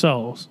 do it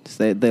yourselves."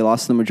 they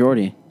lost the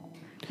majority.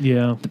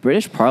 Yeah, The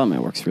British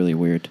Parliament works really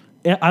weird.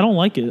 I don't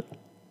like it.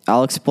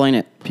 I'll explain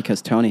it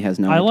because Tony has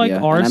no I idea. like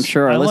our. And I'm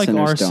sure our I like listeners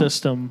our don't.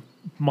 system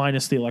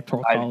minus the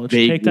electoral I college.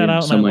 vaguely Take that out,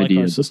 have and I some like our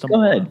ideas. system. Go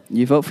more. ahead.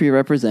 You vote for your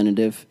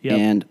representative, Yep.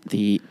 and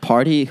the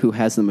party who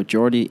has the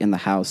majority in the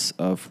House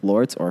of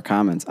Lords or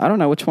Commons, I don't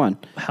know which one,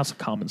 House of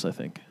Commons, I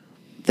think.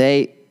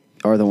 they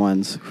are the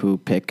ones who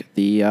pick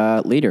the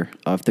leader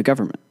of the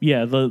government.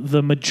 Yeah,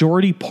 the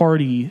majority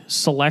party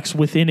selects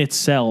within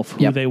itself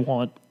who Yep. they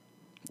want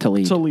To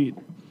lead. to lead.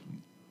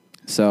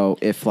 So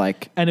if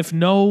And if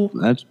no,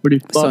 That's pretty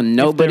fun. so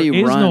nobody if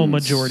there is runs no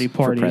majority for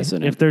party,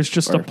 president if there's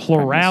just a or prime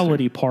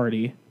plurality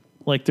party,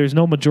 like there's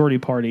no majority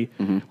party,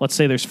 Mm-hmm. let's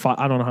say there's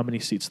I don't know how many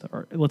seats there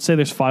are. Let's say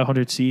there's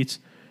 500 seats.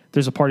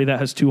 There's a party that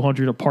has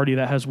 200, a party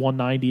that has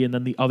 190, and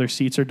then the other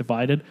seats are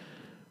divided.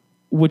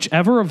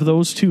 Whichever of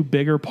those two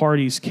bigger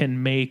parties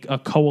can make a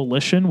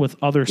coalition with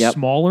other Yep.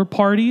 smaller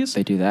parties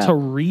They do that. to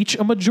reach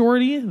a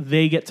majority,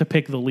 they get to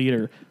pick the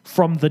leader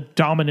from the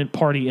dominant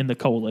party in the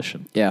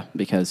coalition. Yeah,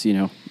 because,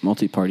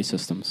 multi-party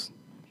systems.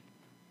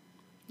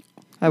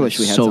 I wish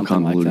we had so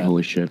something like convoluted. that.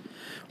 Holy shit.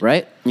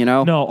 Right?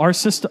 No, our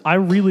system, I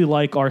really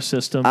like our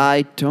system.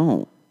 I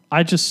don't.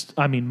 I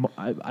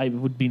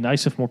would be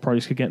nice if more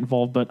parties could get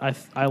involved, but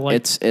I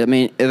like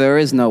There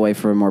is no way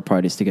for more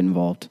parties to get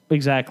involved.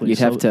 exactly. You'd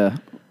So- have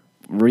to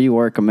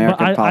rework but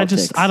American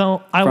politics.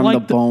 From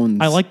like the bones.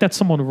 I like that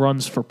someone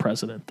runs for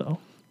president, though.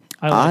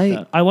 I like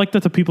that. I like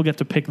that the people get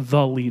to pick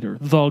the leader,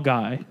 the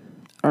guy.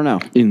 I don't know.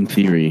 In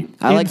theory.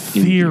 In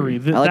theory,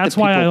 I like that's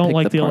the why I people don't pick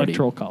like the the party.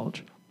 electoral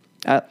college.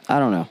 I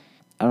don't know.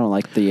 I don't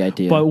like the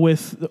idea. But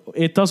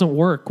it doesn't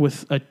work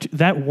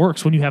that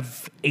works when you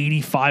have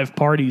 85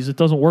 parties. It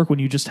doesn't work when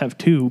you just have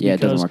two. Yeah, it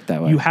doesn't because work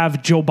that way. You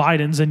have Joe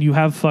Biden's and you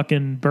have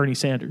fucking Bernie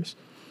Sanders.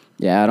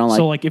 yeah, I don't like.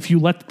 So if you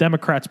let the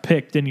Democrats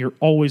pick, then you're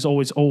always,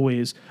 or if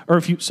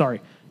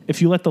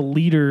you let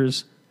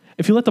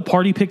the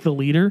party pick the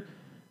leader,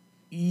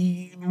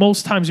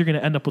 most times you're going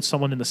to end up with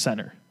someone in the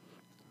center.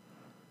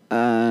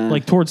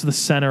 Towards the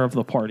center of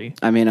the party.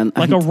 I mean,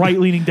 Like a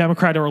right-leaning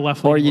Democrat or a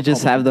left-leaning or you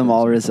just have them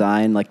all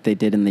resign like they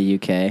did in the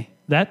UK.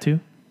 That too.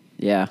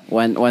 Yeah,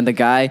 when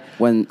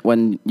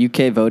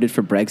UK voted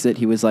for Brexit,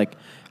 he was like,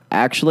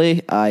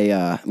 "Actually,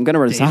 I'm going to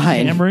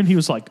resign." Cameron, he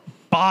was like,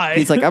 bye.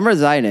 He's like, "I'm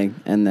resigning,"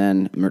 and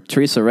then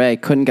Theresa May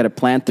couldn't get a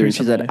plan through. And she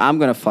Theresa said, May. "I'm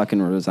going to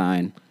fucking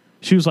resign."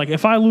 She was like,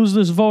 if I lose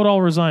this vote,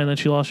 I'll resign. Then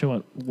she lost. She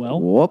went, well.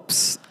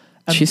 Whoops.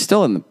 She's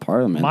still in the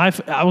parliament.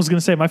 I was going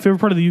to say, my favorite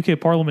part of the UK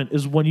parliament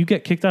is when you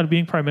get kicked out of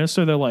being prime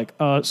minister, they're like,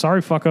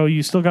 sorry, fucko,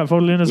 you still got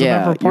voted in as a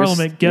member of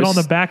parliament. Get on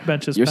the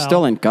backbenches, You're pal.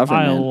 still in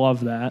government. I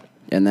love that.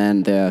 And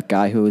then the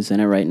guy who is in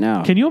it right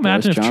now. Can you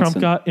imagine Boris if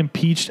Johnson. Trump got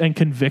impeached and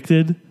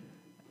convicted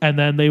and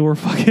then they were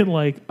fucking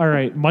like, all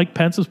right, Mike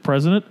Pence is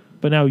president,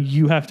 but now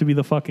you have to be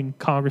the fucking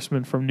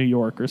congressman from New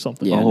York or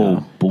something. Yeah,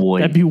 Oh, boy.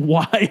 That'd be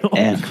wild.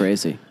 That's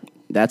crazy.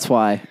 That's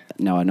why.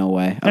 No way. I don't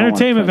want Entertainment a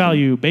president.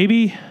 value,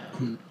 baby.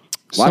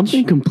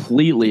 Something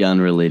completely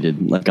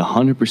unrelated, like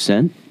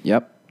 100%.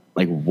 Yep.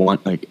 Like one,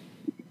 like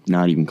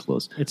not even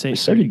close. It's I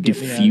started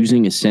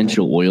diffusing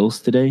essential oils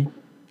today.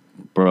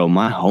 Bro,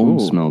 my home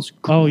smells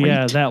great. Oh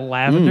yeah, that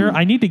lavender.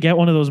 I need to get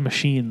one of those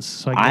machines.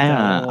 So I can get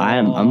that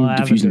I'm lavender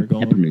diffusing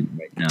going. peppermint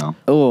right now.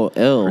 Oh,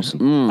 ill.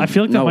 I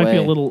feel like that might be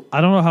a little. I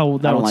don't know how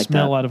that would like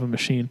smell that. out of a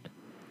machine.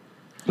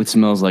 It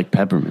smells like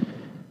peppermint.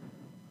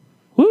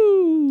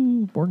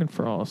 Woo! Morgan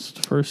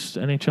Frost, first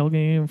NHL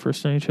game,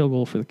 first NHL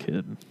goal for the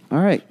kid. All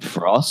right.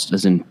 Frost,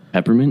 as in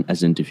peppermint,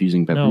 as in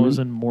diffusing peppermint. No, as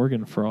in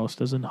Morgan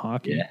Frost, as in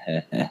hockey.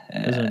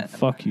 As in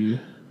fuck you.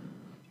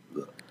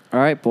 All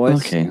right, boys.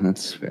 Okay,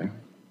 that's fair.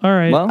 All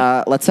right.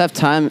 Well, Let's have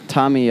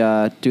Tommy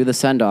do the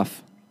send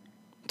off.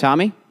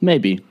 Tommy?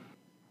 maybe.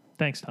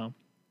 Thanks, Tom.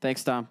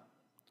 Thanks, Tom.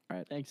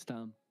 Thanks,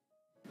 Tom.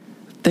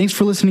 Thanks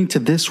for listening to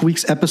this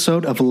week's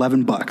episode of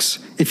 11 Bucks.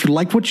 If you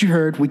liked what you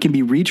heard, we can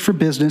be reached for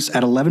business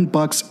at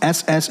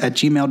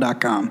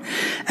 11bucksss@gmail.com.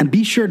 And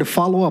be sure to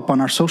follow up on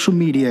our social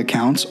media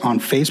accounts on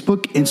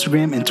Facebook,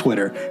 Instagram, and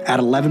Twitter at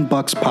 11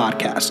 Bucks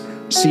Podcast.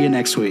 See you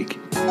next week.